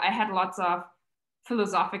so I had lots of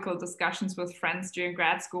philosophical discussions with friends during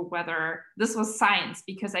grad school whether this was science,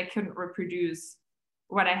 because I couldn't reproduce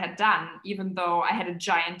what I had done, even though I had a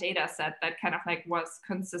giant data set that kind of like was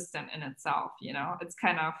consistent in itself. You know, it's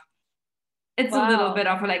kind of, it's a little bit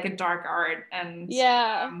of like a dark art, and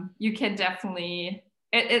yeah, you can definitely,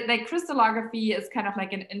 like crystallography is kind of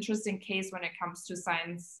like an interesting case when it comes to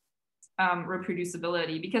science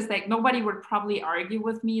reproducibility, because like nobody would probably argue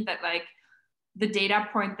with me that like the data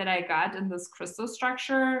point that I got in this crystal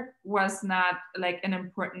structure was not like an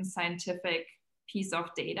important scientific piece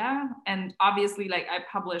of data. And obviously like I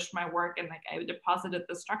published my work and like I deposited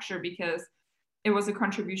the structure because it was a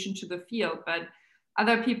contribution to the field. But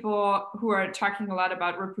other people who are talking a lot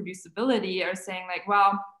about reproducibility are saying like,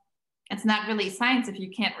 well, it's not really science if you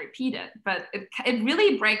can't repeat it. But it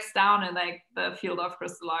really breaks down in like the field of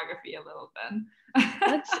crystallography a little bit.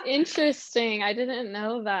 That's interesting. I didn't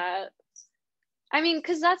know that. I mean,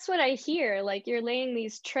 because that's what I hear. Like you're laying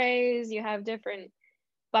these trays, you have different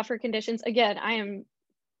buffer conditions. Again,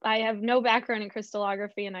 I have no background in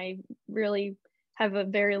crystallography, and I really have a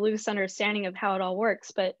very loose understanding of how it all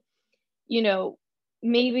works. But, you know,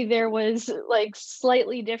 maybe there was like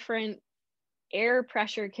slightly different air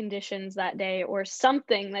pressure conditions that day or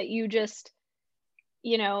something that you just,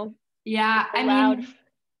 you know, yeah, allowed. I mean,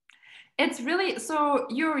 it's really, so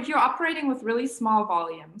you're operating with really small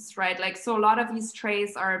volumes, right? Like, so a lot of these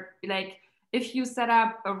trays are like, if you set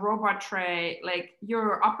up a robot tray, like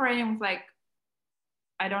you're operating with like,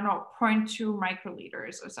 I don't know, 0.2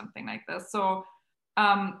 microliters or something like this. So,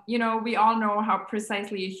 you know, we all know how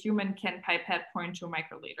precisely a human can pipette 0.2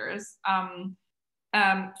 microliters.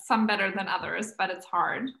 Some better than others, but it's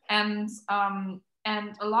hard. And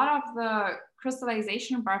a lot of the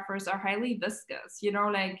crystallization buffers are highly viscous, you know,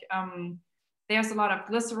 like there's a lot of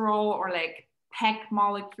glycerol or like PEG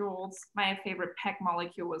molecules. My favorite PEG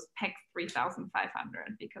molecule was PEG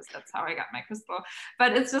 3500 because that's how I got my crystal.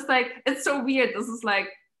 But it's just like, it's so weird. This is like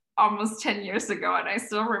almost 10 years ago and I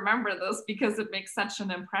still remember this because it makes such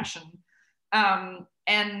an impression.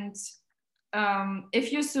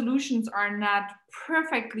 If your solutions are not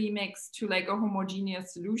perfectly mixed to like a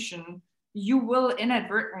homogeneous solution, you will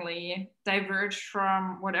inadvertently diverge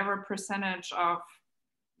from whatever percentage of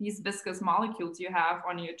these viscous molecules you have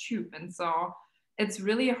on your tube. And so it's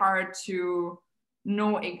really hard to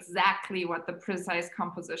know exactly what the precise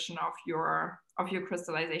composition of your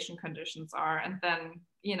crystallization conditions are. And then,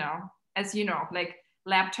 you know, as you know, like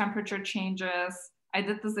lab temperature changes. I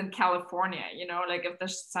did this in California, you know, like if the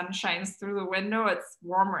sun shines through the window, it's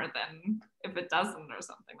warmer than if it doesn't or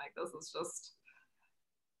something like this. It's just,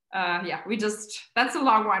 yeah, that's a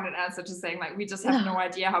long-winded answer to saying like, we just have no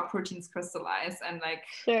idea how proteins crystallize, and like,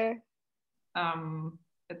 sure.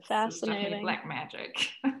 It's fascinating. Definitely black magic.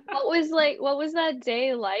 What was that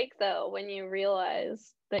day like though, when you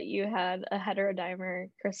realized that you had a heterodimer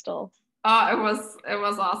crystal? Oh, it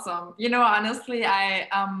was awesome. You know, honestly, I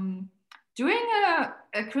doing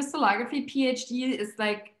a crystallography PhD is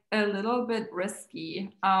like a little bit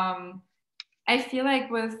risky. I feel like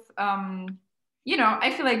with you know, I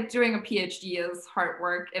feel like doing a PhD is hard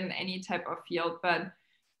work in any type of field, but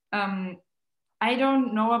I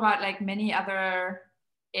don't know about like many other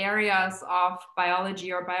areas of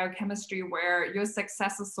biology or biochemistry where your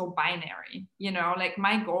success is so binary. You know, like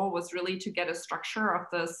my goal was really to get a structure of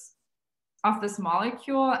this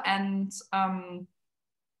molecule, and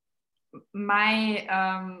my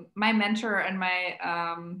mentor and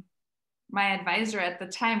my advisor at the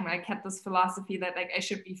time like had this philosophy that like I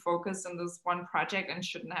should be focused on this one project and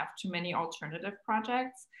shouldn't have too many alternative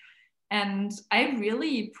projects. And I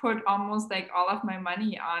really put almost like all of my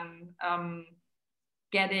money on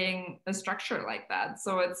getting a structure like that.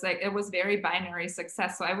 So it's like it was very binary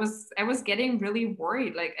success. So I was getting really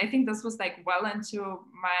worried. Like I think this was like well into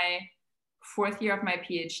my 4th year of my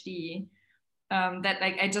PhD. That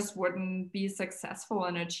like I just wouldn't be successful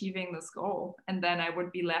in achieving this goal, and then I would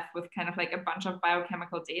be left with kind of like a bunch of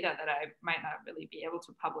biochemical data that I might not really be able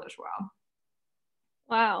to publish well.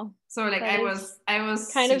 Wow. So like I was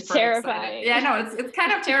kind of terrifying. Excited. Yeah, no, it's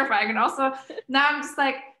kind of terrifying, and also now I'm just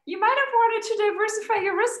like, you might have wanted to diversify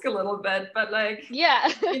your risk a little bit, but like, yeah,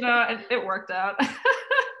 you know, it worked out.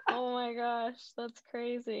 Oh my gosh, that's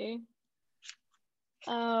crazy.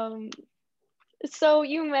 So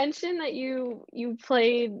you mentioned that you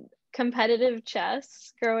played competitive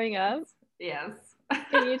chess growing up. Yes.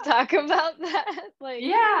 Can you talk about that? Like,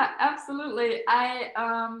 yeah, absolutely.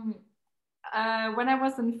 When I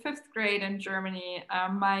was in 5th grade in Germany,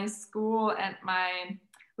 my school and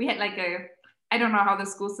we had like I don't know how the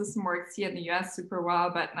school system works here in the US super well,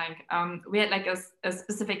 but like we had like a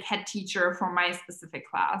specific head teacher for my specific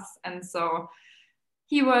class. And so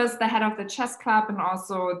he was the head of the chess club and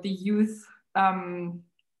also the youth, I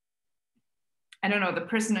don't know, the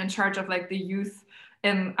person in charge of like the youth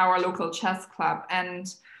in our local chess club.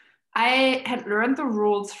 And I had learned the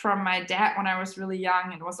rules from my dad when I was really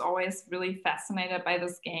young and was always really fascinated by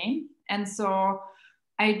this game. And so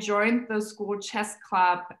I joined the school chess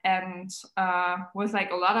club, and with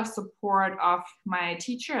like a lot of support of my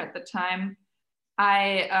teacher at the time,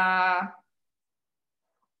 I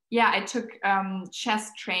took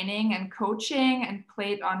chess training and coaching and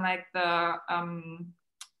played on like the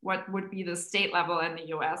what would be the state level in the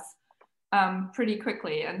US pretty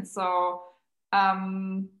quickly. And so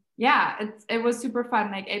it was super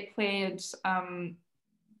fun. Like I played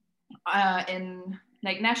in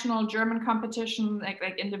like national German competition, like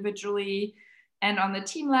individually and on the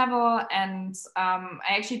team level. And I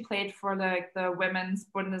actually played for like the women's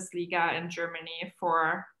Bundesliga in Germany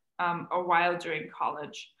for a while during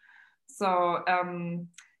college. So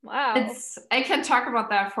wow, I can talk about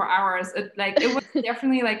that for hours. It was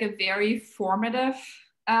definitely like a very formative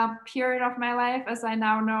period of my life, as I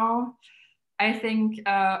now know. I think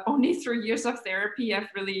only through years of therapy, I've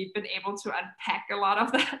really been able to unpack a lot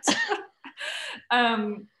of that.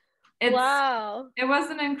 wow. It was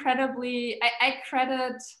an incredibly,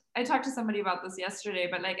 I talked to somebody about this yesterday,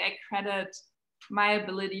 but like I credit my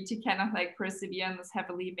ability to kind of like persevere in this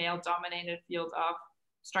heavily male dominated field of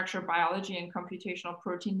structural biology and computational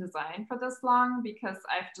protein design for this long, because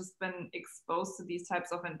I've just been exposed to these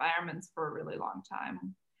types of environments for a really long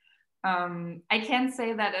time. I can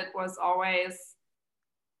say that it was always,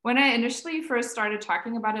 when I initially first started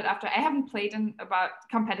talking about it, after I haven't played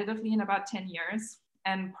competitively in about 10 years.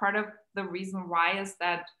 And part of the reason why is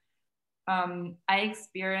that I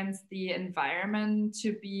experienced the environment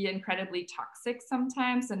to be incredibly toxic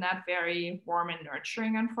sometimes and not very warm and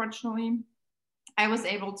nurturing, unfortunately. I was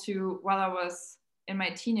able to, while I was in my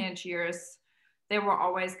teenage years, there were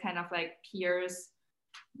always kind of like peers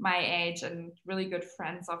my age and really good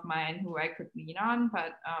friends of mine who I could lean on.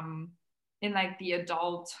 But in like the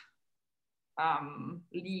adult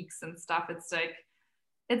leagues and stuff,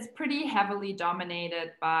 it's pretty heavily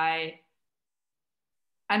dominated by,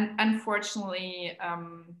 unfortunately,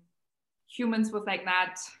 humans with like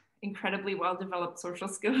not incredibly well-developed social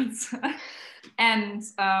skills. And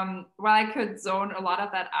while I could zone a lot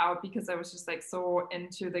of that out because I was just like so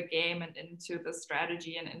into the game and into the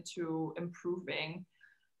strategy and into improving,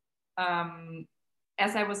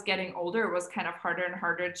 as I was getting older, it was kind of harder and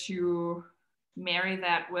harder to marry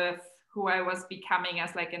that with who I was becoming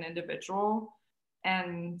as like an individual.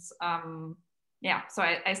 And so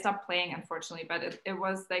I stopped playing, unfortunately, but it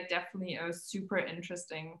was like definitely a super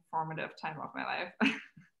interesting formative time of my life.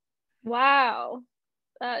 Wow,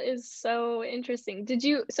 that is so interesting.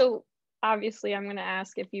 So obviously I'm going to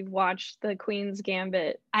ask if you've watched The Queen's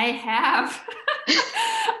Gambit. I have.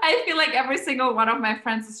 I feel like every single one of my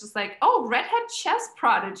friends is just like, oh, redhead chess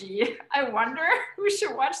prodigy. I wonder who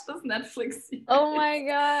should watch this Netflix series. Oh my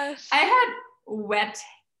gosh. I had wet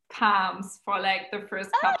palms for like the first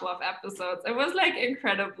couple of episodes. It was like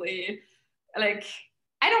incredibly, like,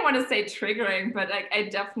 I don't want to say triggering, but like I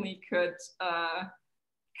definitely could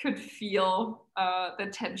feel the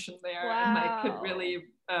tension there. Wow. And like could really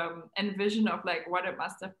envision of like what it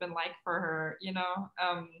must have been like for her, you know?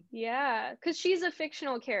 Yeah, because she's a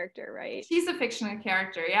fictional character, right? She's a fictional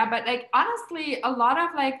character, yeah. But like honestly, a lot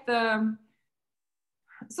of like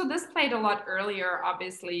so this played a lot earlier,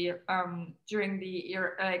 obviously, during the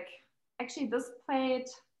era, like actually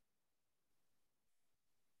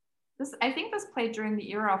I think this played during the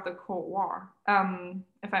era of the Cold War,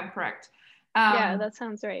 if I'm correct. Yeah, that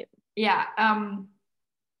sounds right. Yeah.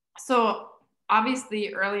 So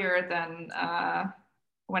obviously earlier than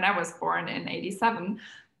when I was born in 87,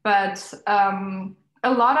 but a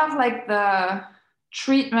lot of like the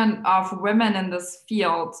treatment of women in this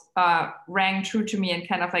field rang true to me and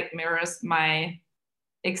kind of like mirrors my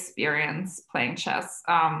experience playing chess.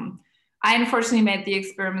 I unfortunately made the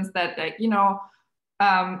experiments that like, you know,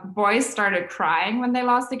 boys started crying when they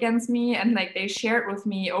lost against me, and like they shared with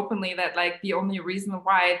me openly that like the only reason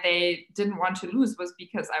why they didn't want to lose was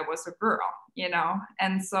because I was a girl, you know.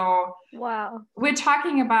 And so wow, we're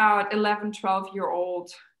talking about 11,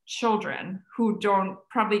 12-year-old children who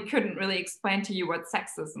probably couldn't really explain to you what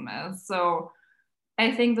sexism is. So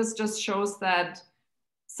I think this just shows that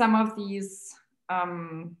some of these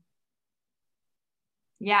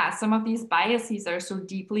some of these biases are so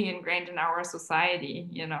deeply ingrained in our society,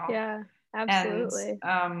 you know? Yeah, absolutely.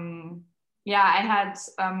 And I had,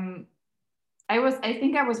 I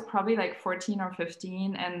think I was probably like 14 or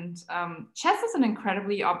 15, and chess is an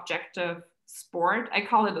incredibly objective sport. I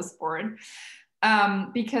call it a sport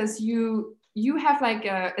because you have like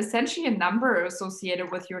essentially a number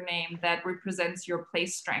associated with your name that represents your play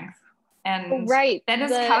strength. And right. that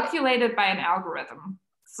is calculated by an algorithm.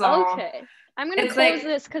 So okay, I'm gonna it's close like,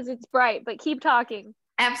 this because it's bright, but keep talking.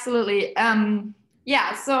 absolutely.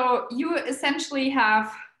 Yeah, so you essentially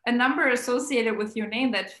have a number associated with your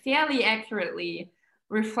name that fairly accurately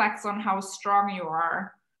reflects on how strong you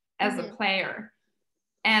are as a player.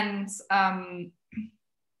 And I've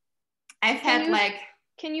had like,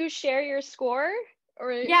 can you share your score?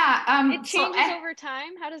 Or yeah, it changes over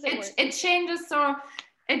time? How does it work? It changes. So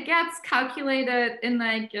it gets calculated in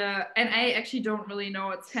like, and I actually don't really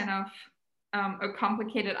know. It's kind of a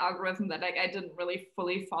complicated algorithm that like I didn't really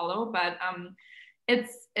fully follow, but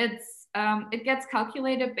it gets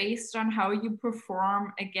calculated based on how you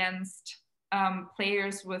perform against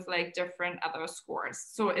players with like different other scores.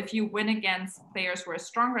 So if you win against players who are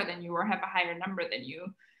stronger than you or have a higher number than you,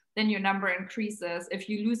 then your number increases. If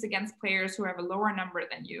you lose against players who have a lower number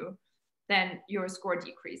than you, then your score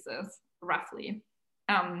decreases roughly.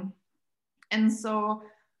 And so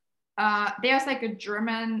there's like a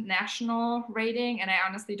German national rating, and I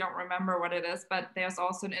honestly don't remember what it is, but there's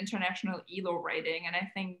also an international ELO rating. And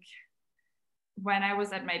I think when I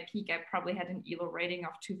was at my peak, I probably had an ELO rating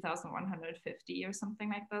of 2,150 or something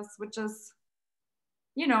like this, which is,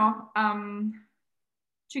 you know,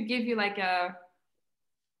 to give you like a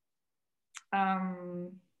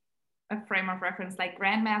frame of reference, like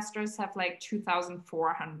grandmasters have like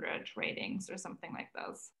 2,400 ratings or something like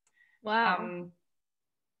this. Wow.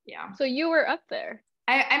 Yeah. So you were up there.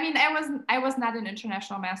 I mean, I was not an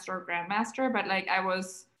international master or grandmaster, but like I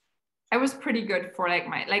was pretty good for like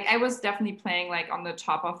I was definitely playing like on the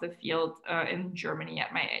top of the field in Germany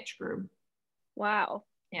at my age group. Wow.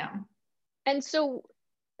 Yeah. And so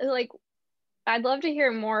like I'd love to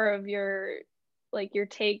hear more of your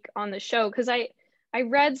take on the show, because I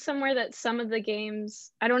read somewhere that some of the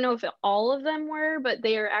games, I don't know if all of them were, but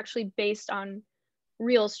they are actually based on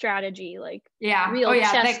real strategy, like real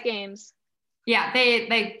chess games. Yeah, they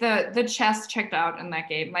like the chess checked out in that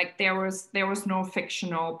game. Like there was no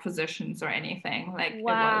fictional positions or anything. Like wow.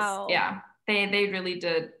 It was, yeah, they really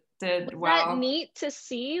did was well. that neat to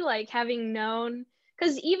see, like having known,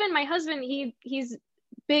 because even my husband, he's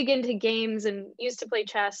big into games and used to play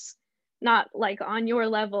chess, not like on your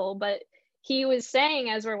level, but he was saying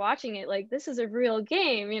as we're watching it, like, this is a real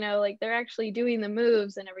game, you know, like they're actually doing the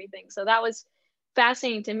moves and everything. So that was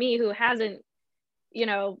fascinating to me, who hasn't, you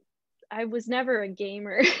know, I was never a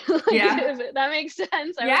gamer. Like, yeah, that makes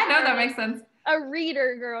sense. Yeah, no, that makes sense. A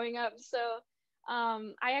reader growing up. So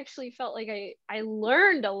I actually felt like I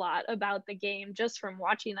learned a lot about the game just from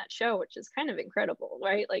watching that show, which is kind of incredible,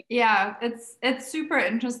 right? Like, yeah, it's super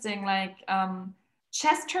interesting. Like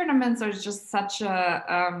chess tournaments are just such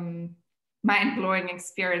a mind-blowing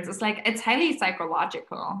experience. It's like, it's highly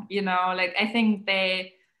psychological, you know, like I think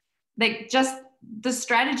they like just the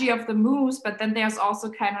strategy of the moves, but then there's also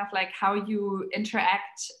kind of like how you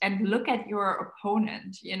interact and look at your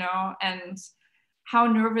opponent, you know, and how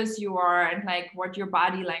nervous you are and like what your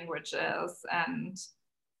body language is. And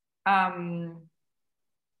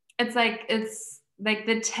it's like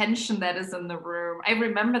the tension that is in the room. I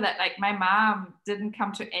remember that like my mom didn't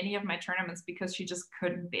come to any of my tournaments because she just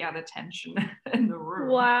couldn't bear the tension in the room.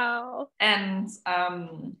 Wow. And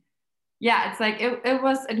yeah, it's like it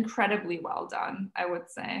was incredibly well done, I would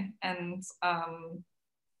say. And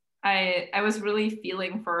I was really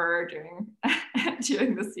feeling for her during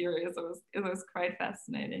during the series. It was quite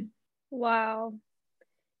fascinating. Wow.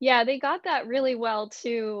 Yeah, they got that really well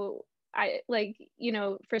too. I like, you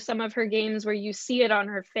know, for some of her games where you see it on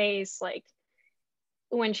her face, like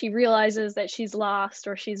when she realizes that she's lost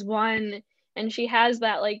or she's won, and she has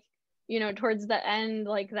that, like, you know, towards the end,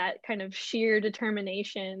 like that kind of sheer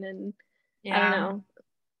determination. And yeah. I don't know.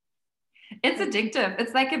 It's addictive.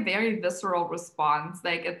 It's like a very visceral response.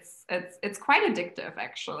 Like it's quite addictive,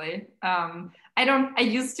 actually. I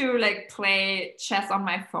used to like play chess on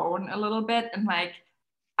my phone a little bit, and like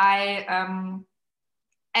I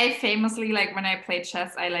famously, like when I play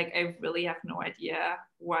chess, I really have no idea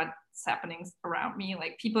what's happening around me.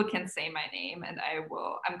 Like people can say my name and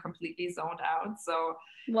I'm completely zoned out. So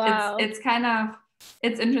wow. It's kind of,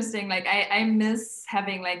 it's interesting. Like I miss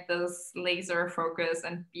having like this laser focus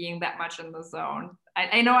and being that much in the zone.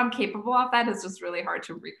 I know I'm capable of that. It's just really hard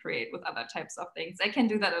to recreate with other types of things. I can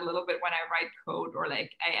do that a little bit when I write code or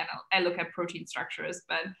like I look at protein structures,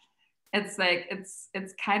 but it's like, it's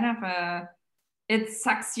kind of it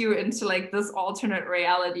sucks you into like this alternate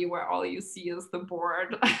reality where all you see is the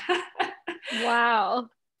board. Wow.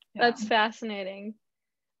 Yeah. That's fascinating.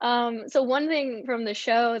 So one thing from the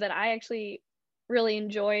show that I actually really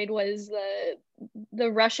enjoyed was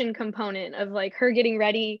the Russian component of like her getting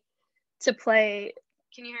ready to play.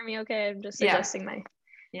 Can you hear me okay? I'm just adjusting my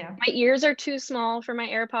Yeah. My ears are too small for my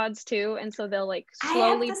AirPods too, and so they'll like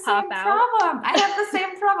slowly pop out. I have the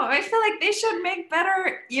same problem. I feel like they should make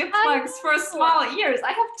better earplugs for small ears.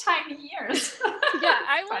 I have tiny ears. Yeah,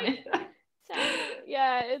 I like tiny.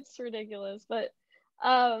 Yeah, it's ridiculous. But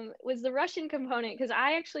was the Russian component, because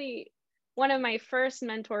I actually, one of my first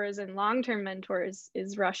mentors and long-term mentors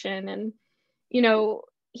is Russian, and you know,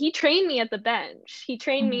 he trained me at the bench. He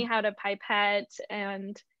trained me how to pipette,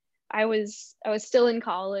 and I was still in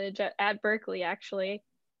college at Berkeley actually.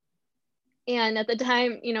 And at the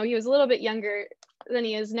time, you know, he was a little bit younger than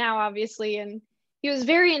he is now, obviously, and he was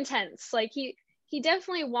very intense. Like he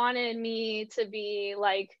definitely wanted me to be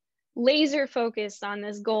like laser focused on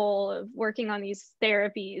this goal of working on these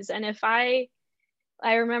therapies. And if I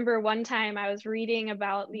remember one time I was reading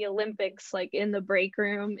about the Olympics, like in the break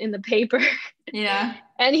room in the paper. Yeah.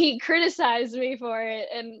 And he criticized me for it.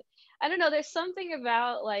 And I don't know, there's something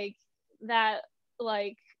about like that,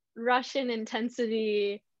 like Russian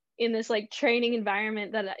intensity in this like training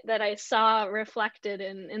environment that I saw reflected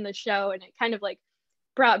in the show. And it kind of like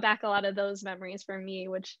brought back a lot of those memories for me,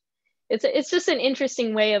 which it's just an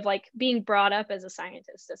interesting way of like being brought up as a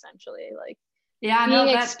scientist, essentially, like being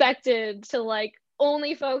expected to like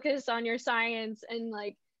only focus on your science and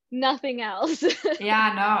like nothing else.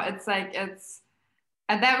 Yeah, no, it's like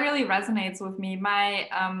that really resonates with me.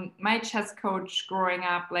 My chess coach growing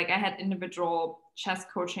up, like I had individual chess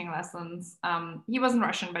coaching lessons. He wasn't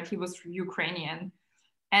Russian, but he was Ukrainian,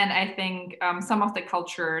 and I think some of the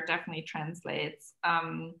culture definitely translates.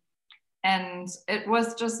 And it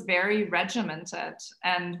was just very regimented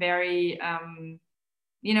and very,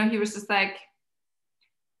 you know, he was just like,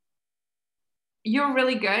 you're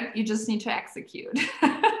really good, you just need to execute.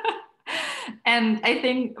 And I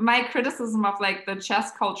think my criticism of like the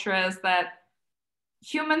chess culture is that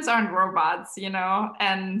humans aren't robots, you know,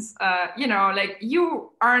 and you know, like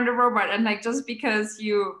you aren't a robot, and like just because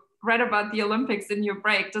you read about the Olympics in your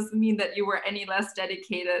break doesn't mean that you were any less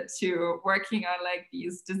dedicated to working on like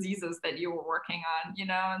these diseases that you were working on, you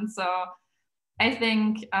know. And so I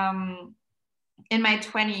think in my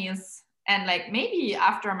 20s and like maybe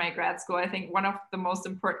after my grad school, I think one of the most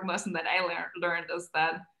important lessons that I learned is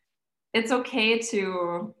that it's okay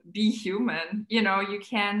to be human. You know, you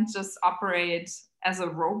can't just operate as a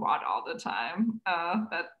robot all the time.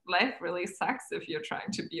 That life really sucks if you're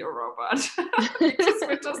trying to be a robot.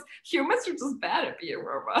 Because humans are just bad at being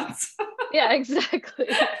robots. Yeah, exactly.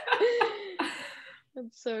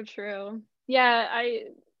 That's so true. Yeah,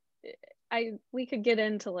 we could get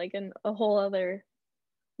into like a whole other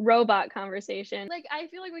robot conversation. Like I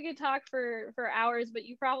feel like we could talk for hours, but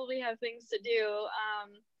you probably have things to do.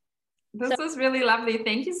 This was really lovely.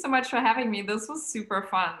 Thank you so much for having me. This was super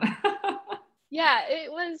fun. Yeah,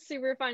 it was super fun.